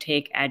planning to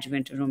take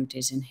adjuvant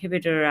aromatase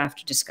inhibitor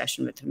after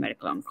discussion with her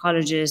medical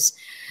oncologist.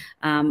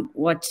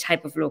 What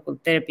type of local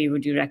therapy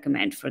would you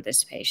recommend for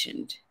this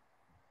patient?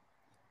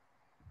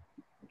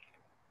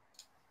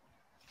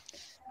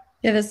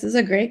 Yeah, this is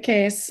a great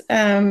case.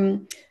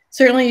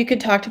 Certainly, you could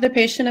talk to the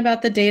patient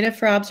about the data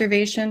for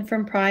observation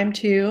from PRIME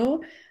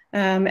 2.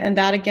 And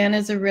that, again,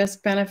 is a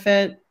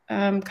risk-benefit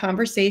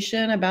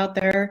conversation about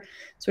their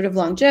sort of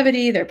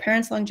longevity, their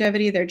parents'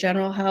 longevity, their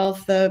general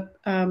health, the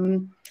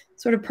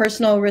sort of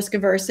personal risk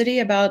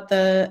aversity about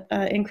the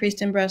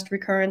increased in-breast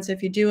recurrence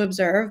if you do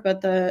observe, but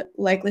the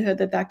likelihood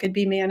that that could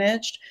be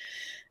managed.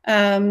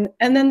 And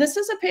then this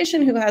is a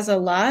patient who has a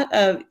lot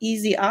of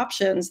easy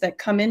options that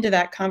come into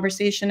that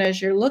conversation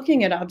as you're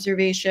looking at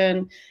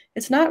observation.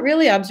 It's not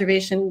really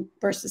observation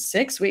versus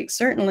 6 weeks,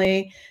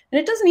 certainly. And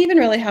it doesn't even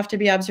really have to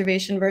be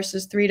observation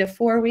versus 3 to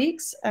 4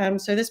 weeks.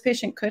 So this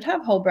patient could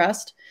have whole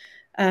breast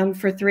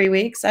for 3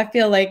 weeks. I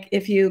feel like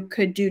if you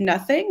could do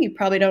nothing, you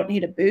probably don't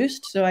need a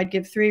boost. So I'd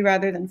give 3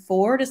 rather than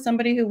 4 to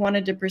somebody who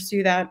wanted to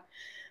pursue that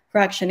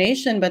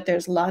fractionation, but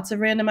there's lots of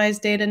randomized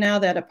data now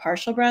that a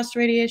partial breast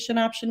radiation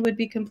option would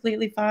be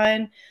completely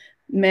fine.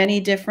 Many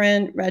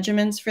different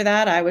regimens for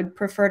that. I would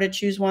prefer to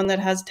choose one that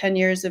has 10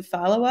 years of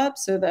follow-up.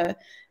 So the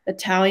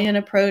Italian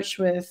approach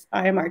with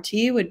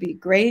IMRT would be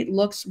great,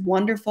 looks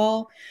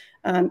wonderful,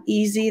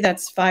 easy.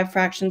 That's 5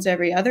 fractions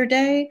every other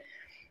day.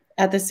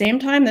 At the same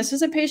time, this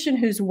is a patient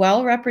who's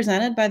well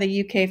represented by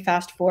the UK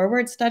Fast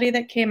Forward study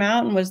that came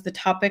out and was the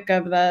topic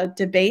of the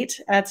debate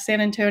at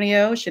San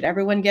Antonio. Should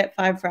everyone get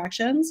 5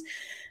 fractions?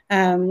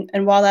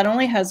 And while that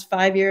only has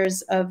 5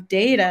 years of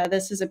data,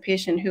 this is a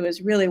patient who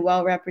is really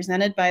well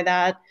represented by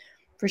that.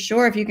 For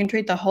sure, if you can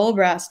treat the whole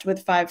breast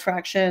with 5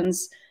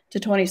 fractions to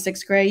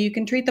 26 gray, you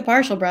can treat the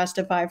partial breast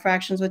to 5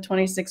 fractions with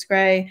 26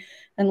 gray,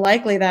 and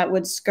likely that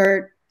would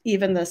skirt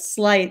even the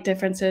slight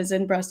differences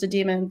in breast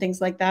edema and things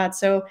like that.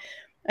 So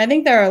I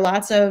think there are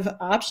lots of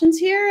options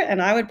here,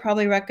 and I would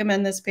probably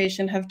recommend this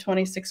patient have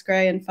 26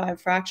 gray and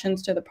 5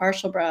 fractions to the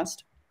partial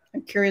breast.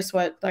 I'm curious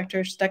what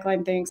Dr.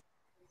 Stecklein thinks.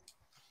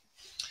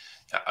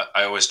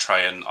 I always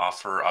try and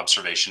offer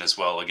observation as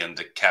well. Again,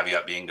 the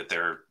caveat being that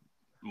they're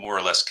more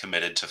or less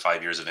committed to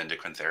 5 years of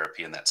endocrine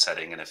therapy in that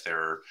setting. And if there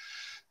are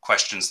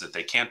questions that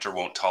they can't or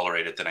won't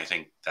tolerate it, then I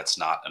think that's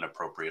not an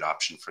appropriate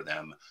option for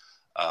them.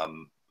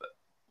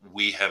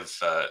 We have,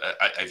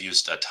 I've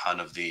used a ton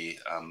of the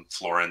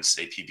Florence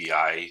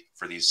APBI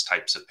for these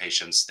types of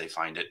patients. They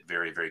find it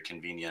very, very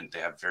convenient. They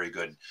have very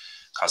good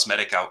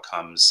cosmetic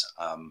outcomes.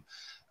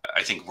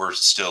 I think we're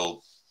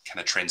still kind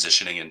of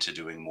transitioning into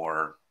doing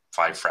more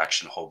 5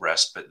 fraction whole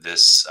breast, but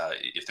this,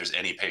 if there's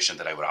any patient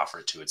that I would offer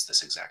it to, it's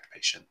this exact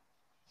patient.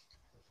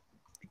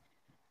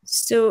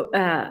 So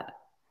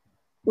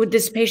would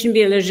this patient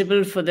be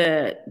eligible for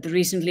the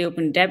recently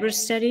opened DEBRA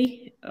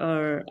study,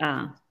 or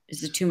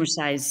is the tumor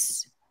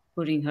size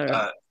putting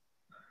her?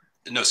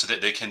 No, so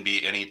that they can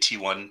be any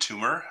T1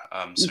 tumor.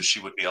 So she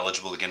would be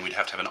eligible. Again, we'd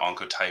have to have an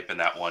oncotype, and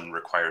that one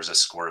requires a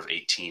score of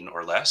 18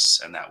 or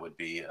less, and that would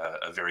be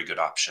a very good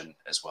option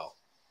as well.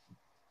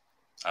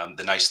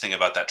 The nice thing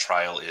about that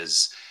trial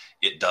is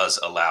it does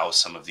allow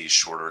some of these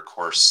shorter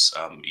course,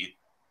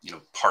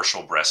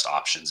 partial breast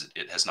options.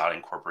 It has not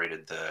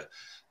incorporated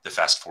the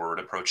fast forward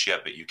approach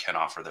yet, but you can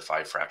offer the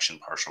 5 fraction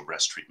partial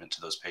breast treatment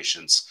to those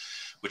patients,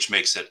 which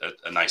makes it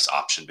a nice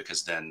option,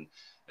 because then,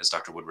 as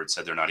Dr. Woodward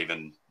said, they're not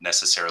even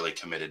necessarily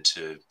committed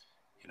to,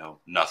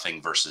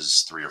 nothing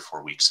versus 3 or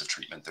 4 weeks of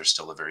treatment. There's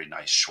still a very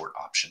nice short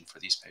option for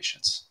these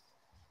patients.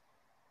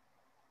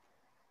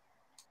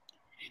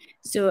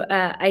 So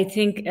I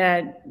think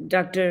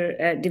Dr.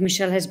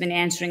 DeMichele has been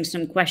answering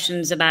some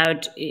questions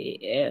about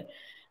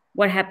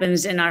what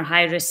happens in our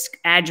high-risk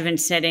adjuvant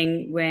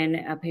setting when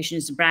a patient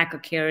is a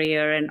BRCA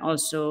carrier and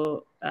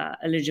also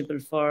eligible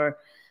for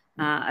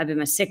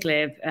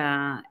abemaciclib,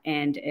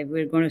 and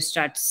we're going to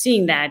start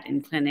seeing that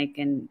in clinic.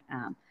 And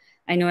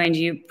I know, Angie,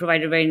 you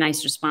provided a very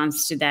nice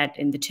response to that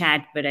in the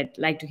chat, but I'd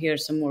like to hear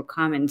some more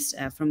comments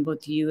from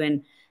both you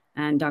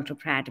and Dr.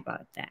 Prat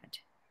about that.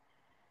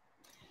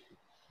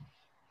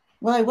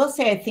 Well, I will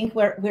say, I think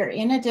we're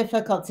in a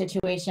difficult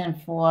situation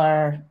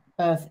for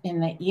both in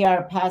the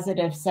ER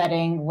positive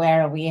setting,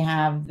 where we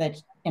have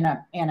in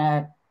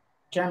a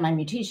germline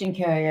mutation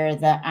carrier,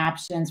 the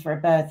options for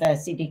both a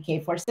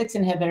CDK4/6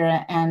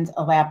 inhibitor and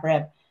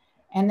olaparib.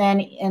 And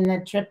then in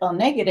the triple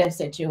negative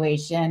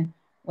situation,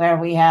 where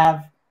we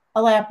have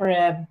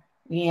olaparib,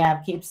 we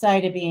have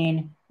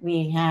capecitabine,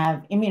 we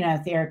have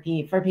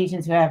immunotherapy for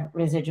patients who have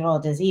residual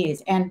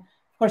disease. And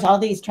of course, all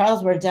these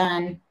trials were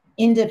done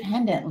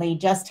independently,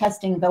 just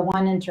testing the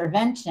one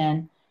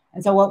intervention.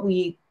 And so what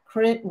we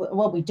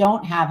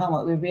don't have and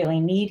what we really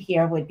need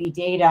here would be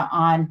data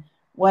on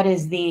what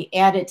is the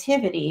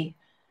additivity,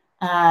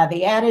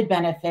 the added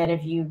benefit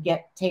if you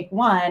take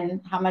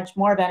one, how much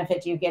more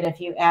benefit do you get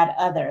if you add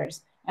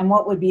others, and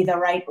what would be the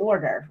right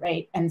order,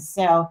 right? And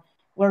so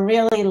we're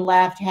really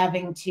left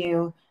having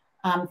to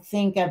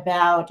think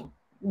about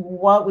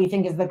what we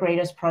think is the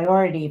greatest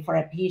priority for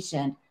a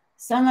patient.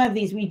 Some of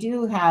these we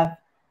do have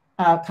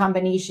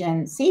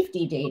combination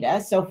safety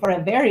data. So for a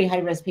very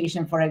high-risk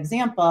patient, for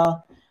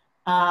example,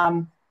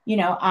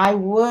 I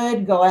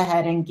would go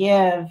ahead and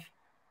give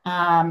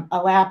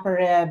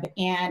olaparib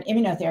and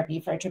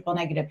immunotherapy for a triple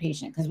negative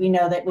patient, because we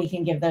know that we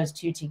can give those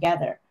two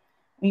together.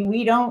 I mean,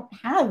 we don't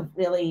have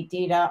really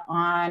data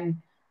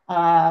on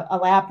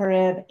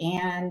olaparib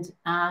and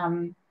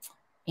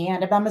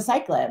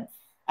abemaciclib.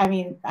 I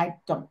mean, I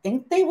don't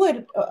think they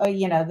would,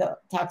 the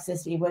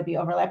toxicity would be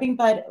overlapping,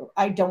 but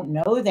I don't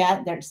know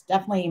that. There's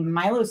definitely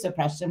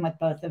myelosuppression with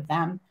both of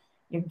them.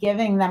 You're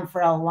giving them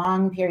for a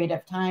long period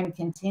of time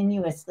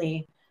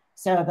continuously.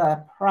 So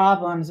the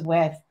problems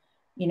with,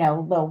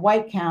 low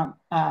white count,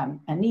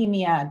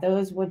 anemia,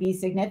 those would be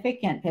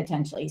significant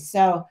potentially.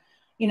 So,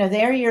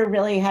 there you're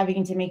really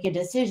having to make a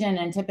decision.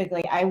 And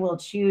typically I will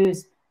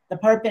choose the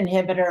PARP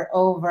inhibitor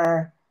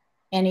over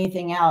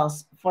anything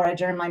else for a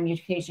germline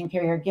mutation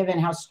carrier, given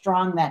how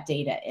strong that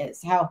data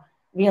is, how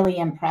really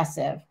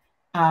impressive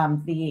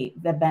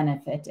the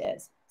benefit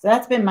is. So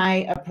that's been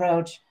my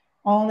approach.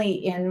 Only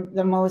in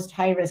the most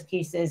high-risk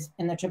cases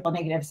in the triple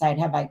negative side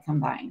have I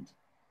combined.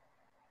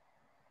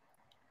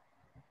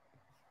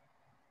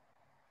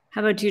 How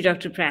about you,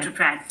 Dr. Prat?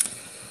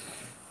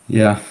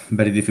 Yeah,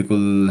 very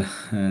difficult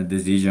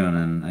decision,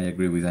 and I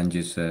agree with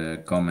Angie's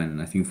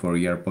comment. I think for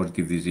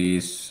ER-positive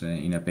disease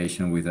in a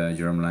patient with a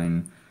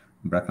germline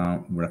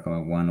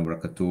BRCA1 or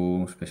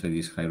BRCA2, especially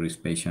these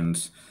high-risk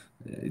patients,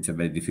 it's a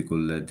very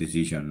difficult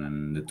decision,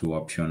 and the two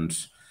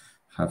options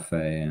have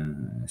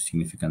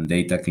significant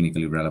data,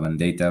 clinically relevant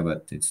data,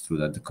 but it's true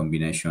that the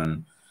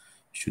combination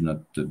should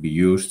not be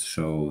used.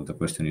 So the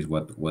question is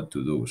what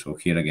to do. So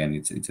here again,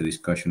 it's a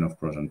discussion of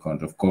pros and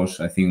cons. Of course,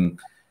 I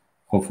think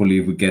hopefully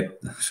if we get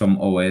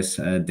some OS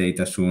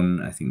data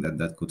soon, I think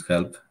that could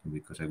help,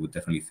 because I would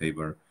definitely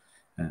favor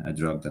a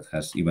drug that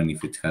has, even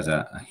if it has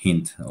a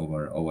hint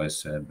over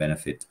OS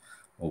benefit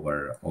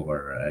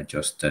over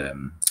just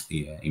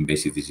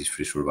invasive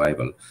disease-free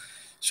survival.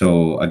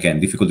 So again,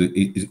 difficult.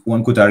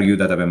 One could argue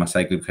that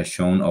abemaciclib has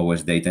shown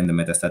OS data in the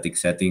metastatic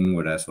setting,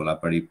 whereas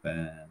olaparib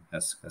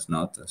has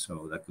not.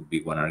 So that could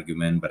be one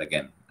argument. But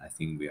again, I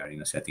think we are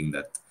in a setting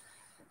that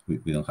we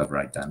don't have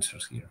right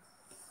answers here.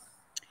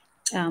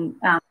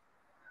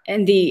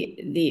 And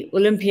the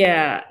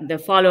Olympia, the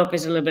follow-up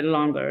is a little bit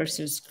longer,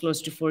 so it's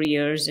close to 4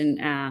 years.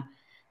 And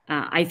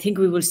I think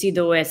we will see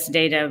the OS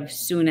data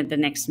soon at the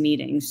next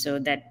meeting. So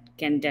that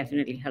can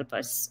definitely help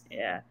us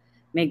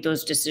make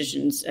those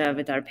decisions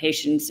with our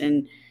patients,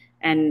 and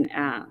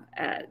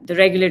the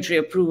regulatory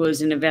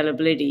approvals and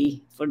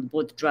availability for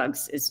both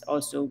drugs is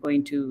also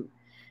going to,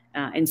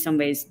 in some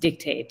ways,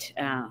 dictate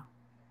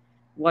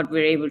what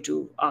we're able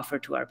to offer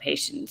to our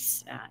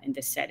patients in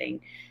this setting.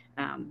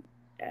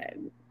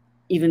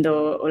 Even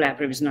though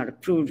olaparib is not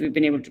approved, we've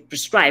been able to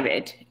prescribe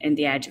it in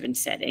the adjuvant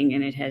setting,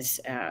 and it has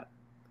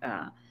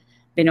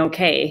been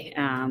okay.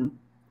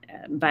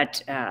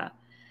 But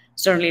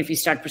certainly, if you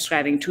start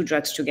prescribing two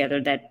drugs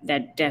together,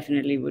 that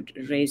definitely would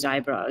raise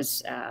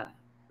eyebrows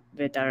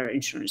with our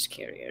insurance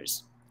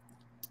carriers.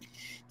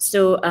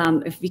 So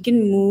if we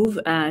can move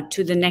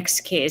to the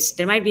next case,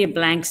 there might be a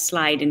blank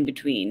slide in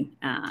between.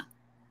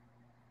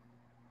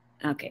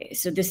 Okay,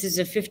 so this is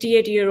a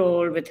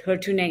 58-year-old with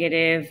HER2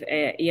 negative,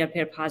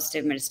 ER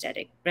positive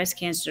metastatic breast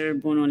cancer,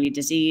 bone-only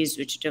disease,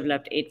 which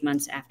developed 8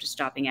 months after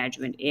stopping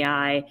adjuvant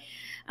AI.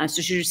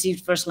 So she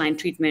received first-line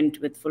treatment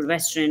with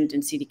fulvestrant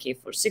and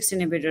CDK4/6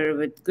 inhibitor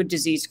with good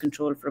disease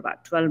control for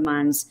about 12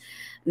 months.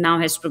 Now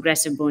has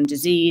progressive bone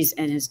disease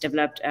and has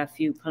developed a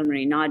few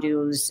pulmonary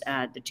nodules.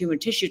 The tumor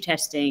tissue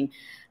testing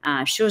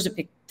shows a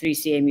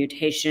PIK3CA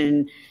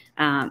mutation.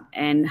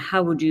 And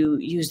how would you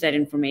use that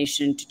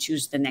information to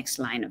choose the next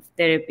line of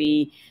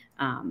therapy?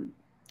 And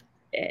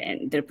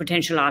the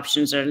potential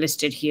options are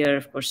listed here.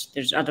 Of course,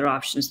 there's other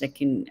options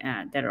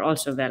that are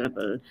also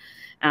available.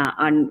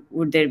 And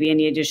would there be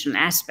any additional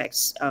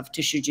aspects of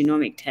tissue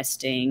genomic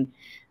testing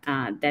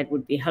that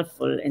would be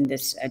helpful in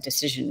this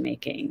decision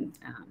making,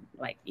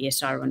 like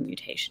ESR1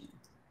 mutation?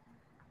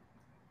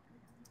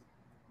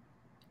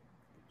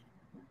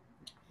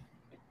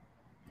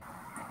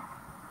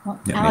 Well,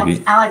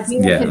 Yeah, Alex,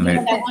 yeah,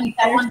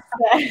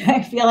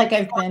 I feel like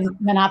I've been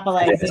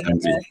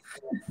monopolizing.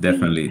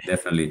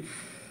 Definitely.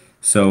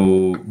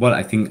 So, well,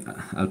 I think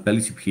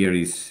alpelisib here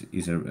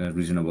is a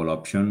reasonable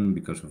option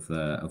because of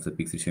the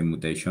PIK3CA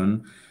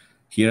mutation.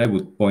 Here, I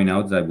would point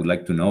out that I would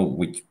like to know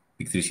which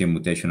PIK3CA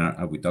mutation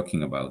are we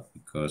talking about,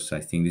 because I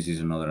think this is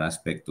another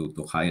aspect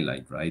to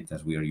highlight, right?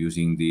 As we are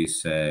using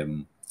these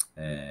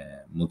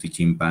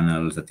multi-gene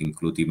panels that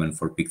include, even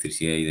for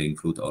PIK3CA, they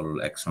include all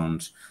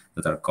exons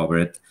that are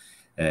covered,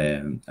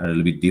 are a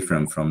little bit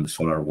different from the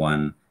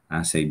SOLAR1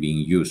 assay being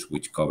used,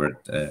 which covered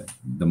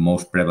the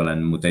most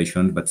prevalent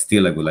mutations, but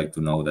still I would like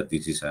to know that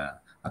this is a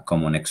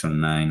common exon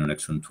 9 or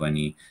exon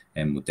 20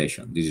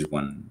 mutation. This is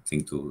one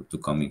thing to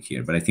comment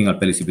here, but I think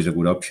alpelisib is a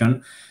good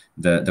option.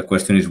 The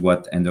question is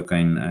what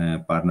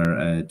endocrine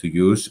partner to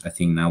use. I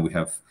think now we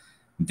have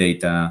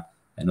data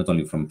not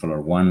only from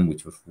SOLAR1,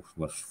 which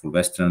was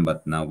fulvestrant,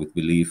 but now we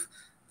believe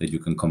that you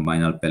can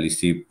combine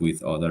alpelisib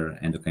with other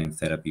endocrine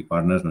therapy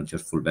partners, not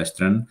just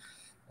fulvestrant.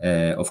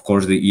 Of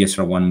course, the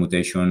ESR1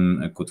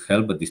 mutation could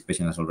help, but this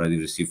patient has already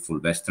received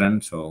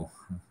fulvestrant, so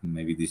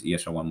maybe this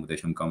ESR1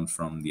 mutation comes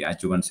from the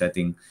adjuvant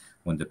setting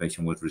when the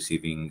patient was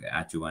receiving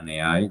adjuvant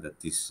AI, that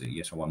this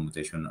ESR1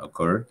 mutation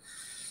occurred.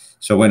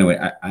 So anyway,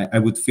 I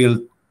would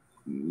feel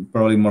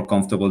probably more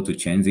comfortable to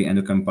change the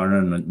endocrine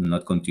partner,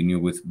 not continue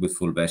with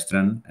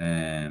fulvestrant.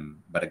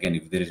 But again,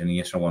 if there is an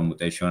ESR1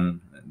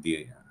 mutation,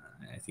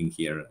 I think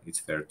here it's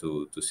fair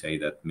to say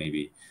that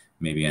maybe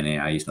an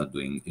AI is not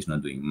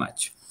doing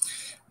much.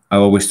 I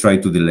always try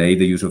to delay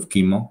the use of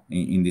chemo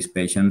in these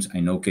patients.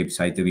 I know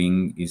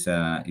capecitabine is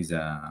a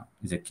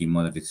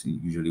chemo that is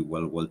usually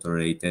well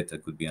tolerated.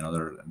 That could be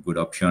another good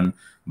option.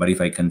 But if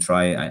I can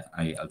try,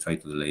 I'll try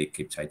to delay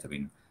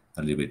capecitabine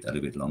a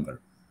little bit longer.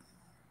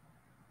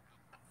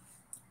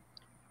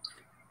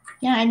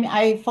 Yeah,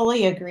 I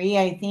fully agree.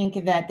 I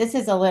think that this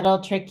is a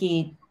little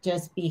tricky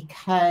just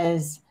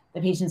because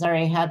the patients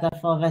already had the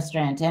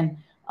fulvestrant, and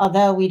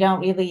although we don't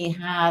really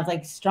have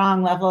like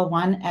strong level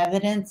 1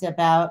 evidence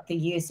about the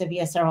use of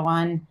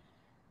ESR1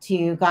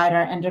 to guide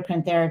our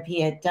endocrine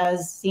therapy, it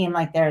does seem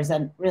like there's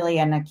really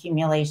an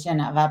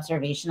accumulation of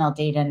observational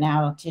data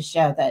now to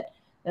show that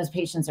those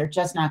patients are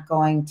just not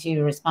going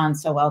to respond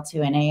so well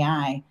to an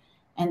AI.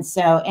 And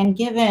so, and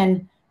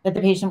given that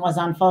the patient was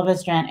on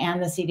fulvestrant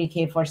and the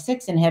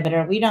CDK4/6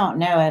 inhibitor, we don't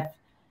know if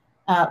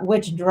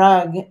which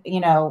drug,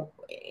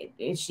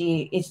 is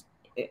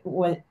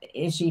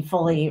she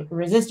fully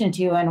resistant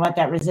to, and what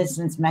that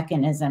resistance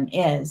mechanism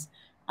is.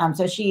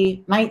 So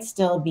she might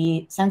still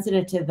be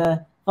sensitive to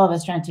the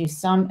fulvestrant to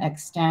some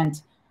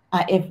extent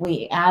if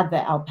we add the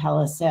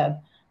alpelisib.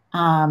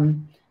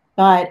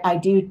 But I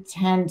do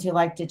tend to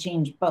like to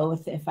change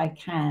both if I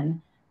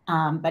can.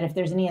 But if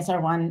there's an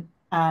ESR1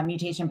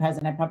 mutation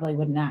present, I probably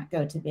would not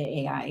go to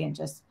the AI and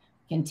just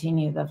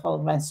continue the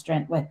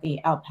fulvestrant with the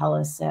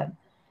alpelisib.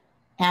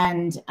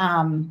 And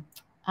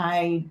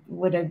I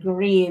would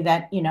agree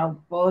that,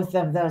 both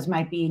of those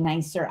might be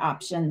nicer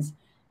options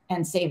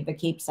and save the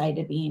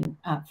capecitabine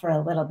for a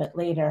little bit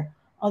later.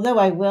 Although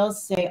I will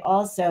say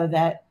also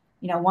that,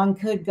 one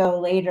could go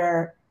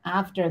later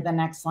after the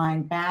next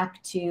line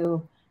back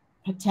to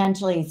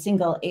potentially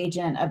single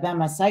agent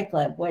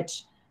abemaciclib,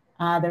 which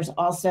there's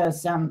also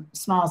some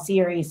small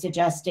series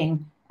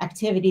suggesting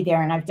activity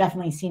there. And I've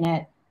definitely seen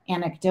it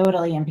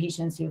anecdotally in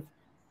patients who've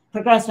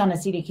progressed on a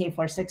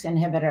CDK4/6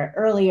 inhibitor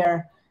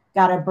earlier,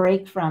 got a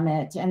break from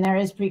it. And there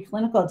is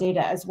preclinical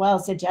data as well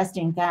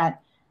suggesting that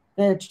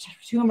the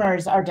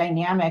tumors are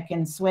dynamic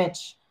and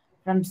switch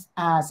from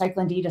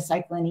cyclin D to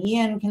cyclin E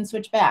and can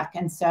switch back.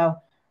 And so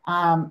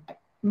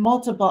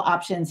multiple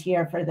options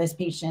here for this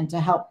patient to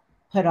help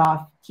put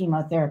off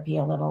chemotherapy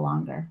a little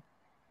longer.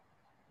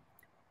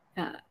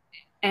 Are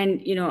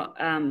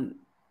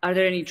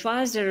there any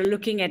trials that are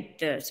looking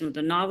at some of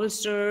the novel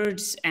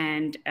SERDs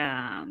and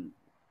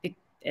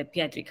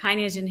PI3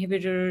 kinase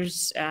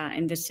inhibitors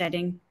in this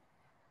setting?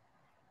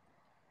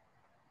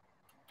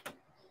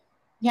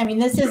 Yeah, I mean,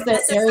 this is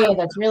the area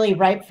that's really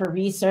ripe for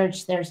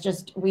research.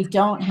 We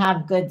don't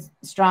have good,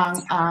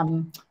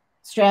 strong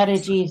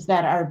strategies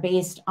that are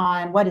based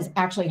on what is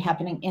actually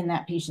happening in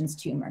that patient's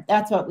tumor.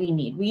 That's what we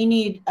need. We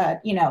need,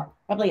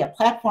 probably a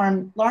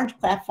large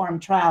platform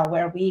trial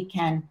where we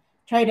can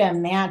try to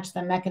match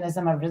the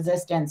mechanism of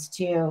resistance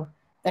to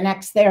the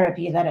next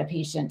therapy that a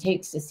patient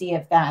takes to see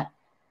if that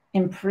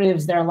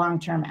improves their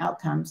long-term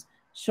outcomes.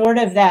 Short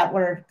of that,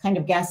 we're kind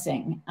of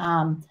guessing.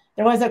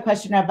 There was a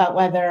question about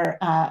whether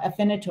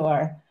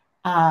Afinitor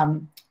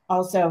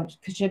also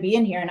should be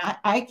in here, and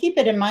I keep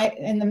it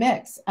in the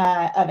mix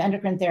of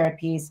endocrine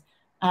therapies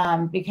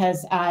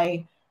because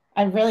I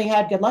really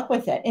had good luck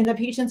with it in the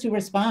patients who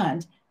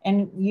respond.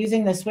 And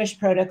using the SWISH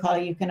protocol,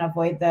 you can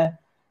avoid the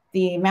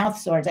mouth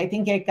sores. I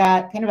think it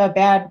got kind of a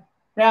bad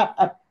rap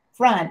up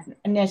front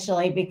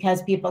initially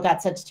because people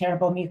got such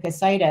terrible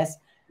mucositis,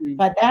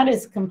 but that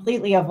is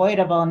completely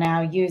avoidable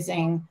now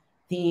using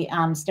the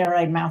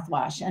steroid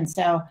mouthwash. And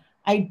so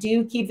I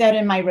do keep that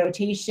in my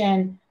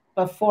rotation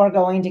before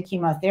going to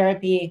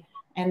chemotherapy.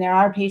 And there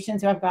are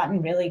patients who have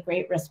gotten really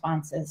great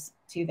responses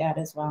to that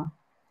as well.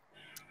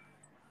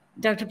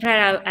 Dr. Prat,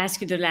 I'll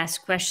ask you the last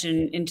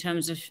question in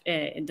terms of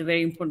the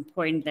very important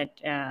point that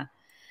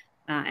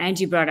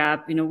Angie brought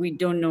up. We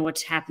don't know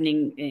what's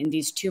happening in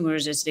these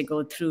tumors as they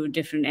go through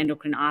different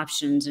endocrine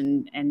options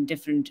and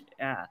different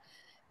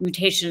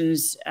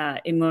mutations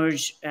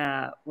emerge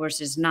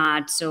versus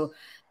not. So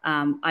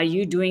are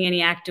you doing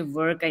any active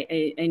work?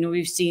 I know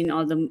we've seen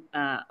all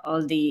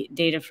the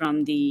data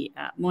from the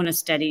MONA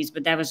studies,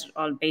 but that was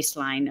all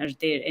baseline. Are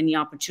there any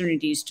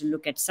opportunities to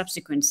look at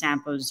subsequent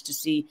samples to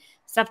see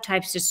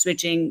subtypes of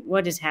switching?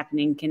 What is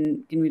happening?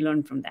 Can we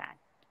learn from that?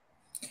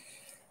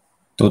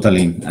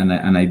 Totally,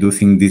 and I do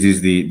think this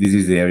is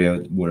the area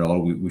where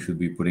we should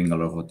be putting a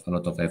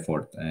lot of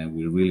effort.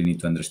 We really need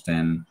to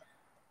understand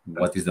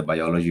what is the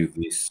biology of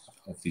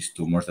these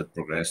tumors that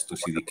progress to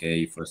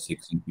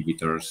CDK4/6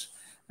 inhibitors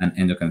and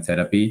endocrine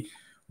therapy.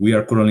 We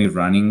are currently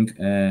running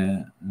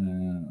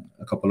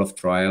a couple of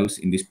trials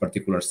in this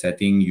particular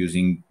setting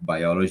using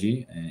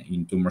biology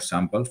in tumor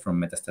samples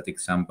from metastatic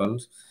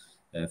samples.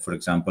 For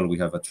example, we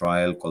have a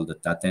trial called the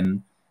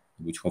TATEN,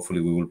 which hopefully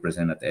we will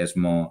present at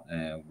ESMO,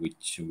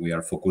 which we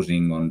are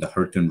focusing on the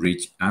HER2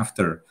 enriched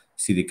after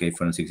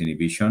CDK4/6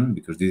 inhibition,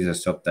 because this is a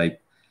subtype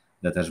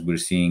that, as we're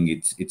seeing,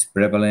 it's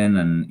prevalent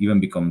and even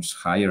becomes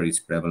higher its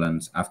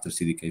prevalence after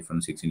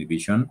CDK4/6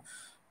 inhibition.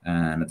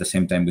 And at the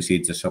same time, we see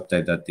it's a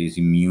subtype that is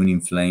immune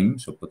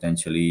inflamed. So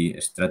potentially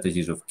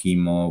strategies of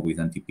chemo with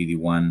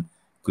anti-PD-1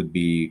 could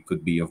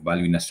be of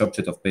value in a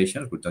subset of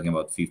patients. We're talking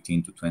about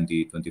 15 to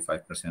 20,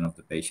 25% of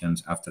the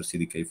patients after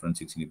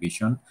CDK4/6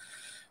 inhibition.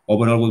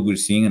 Overall, what we're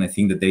seeing, and I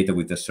think the data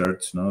with the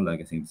search,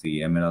 like I think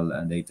the Emerald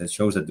data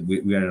shows that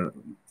we are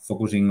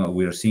focusing, or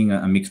we are seeing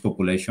a mixed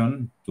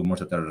population,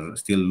 tumors that are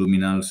still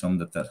luminal, some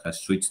that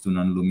has switched to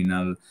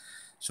non-luminal.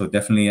 So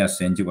definitely,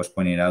 as Angie was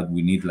pointing out,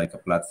 we need like a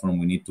platform,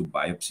 we need to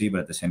biopsy,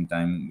 but at the same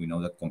time, we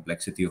know the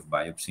complexity of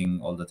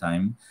biopsying all the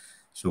time.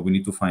 So we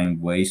need to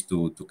find ways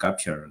to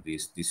capture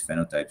these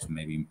phenotypes,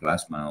 maybe in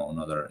plasma or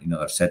in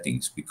other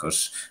settings,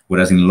 because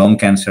whereas in lung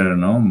cancer,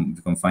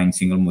 you can find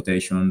single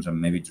mutations and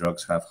maybe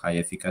drugs have high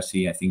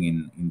efficacy. I think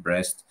in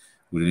breast,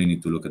 we really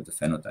need to look at the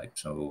phenotype.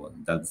 So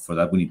for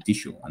that, we need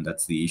tissue, and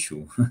that's the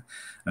issue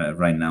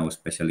right now,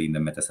 especially in the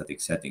metastatic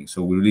setting.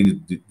 So we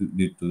really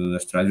need to do the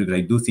strategy, but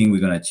I do think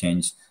we're going to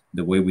change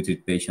the way we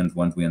treat patients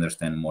once we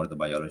understand more the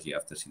biology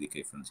after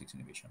CDK4/6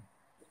 inhibition.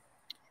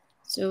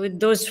 So with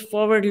those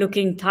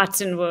forward-looking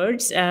thoughts and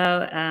words,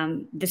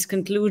 this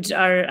concludes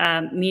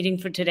our meeting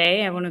for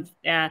today. I want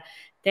to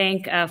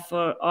thank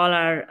for all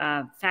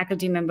our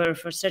faculty members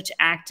for such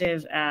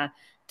active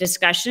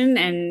discussion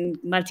and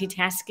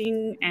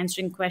multitasking,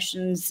 answering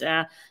questions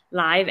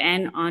live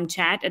and on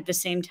chat at the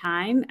same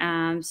time.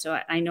 So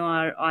I know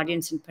our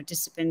audience and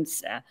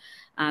participants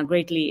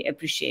greatly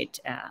appreciate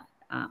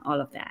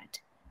all of that.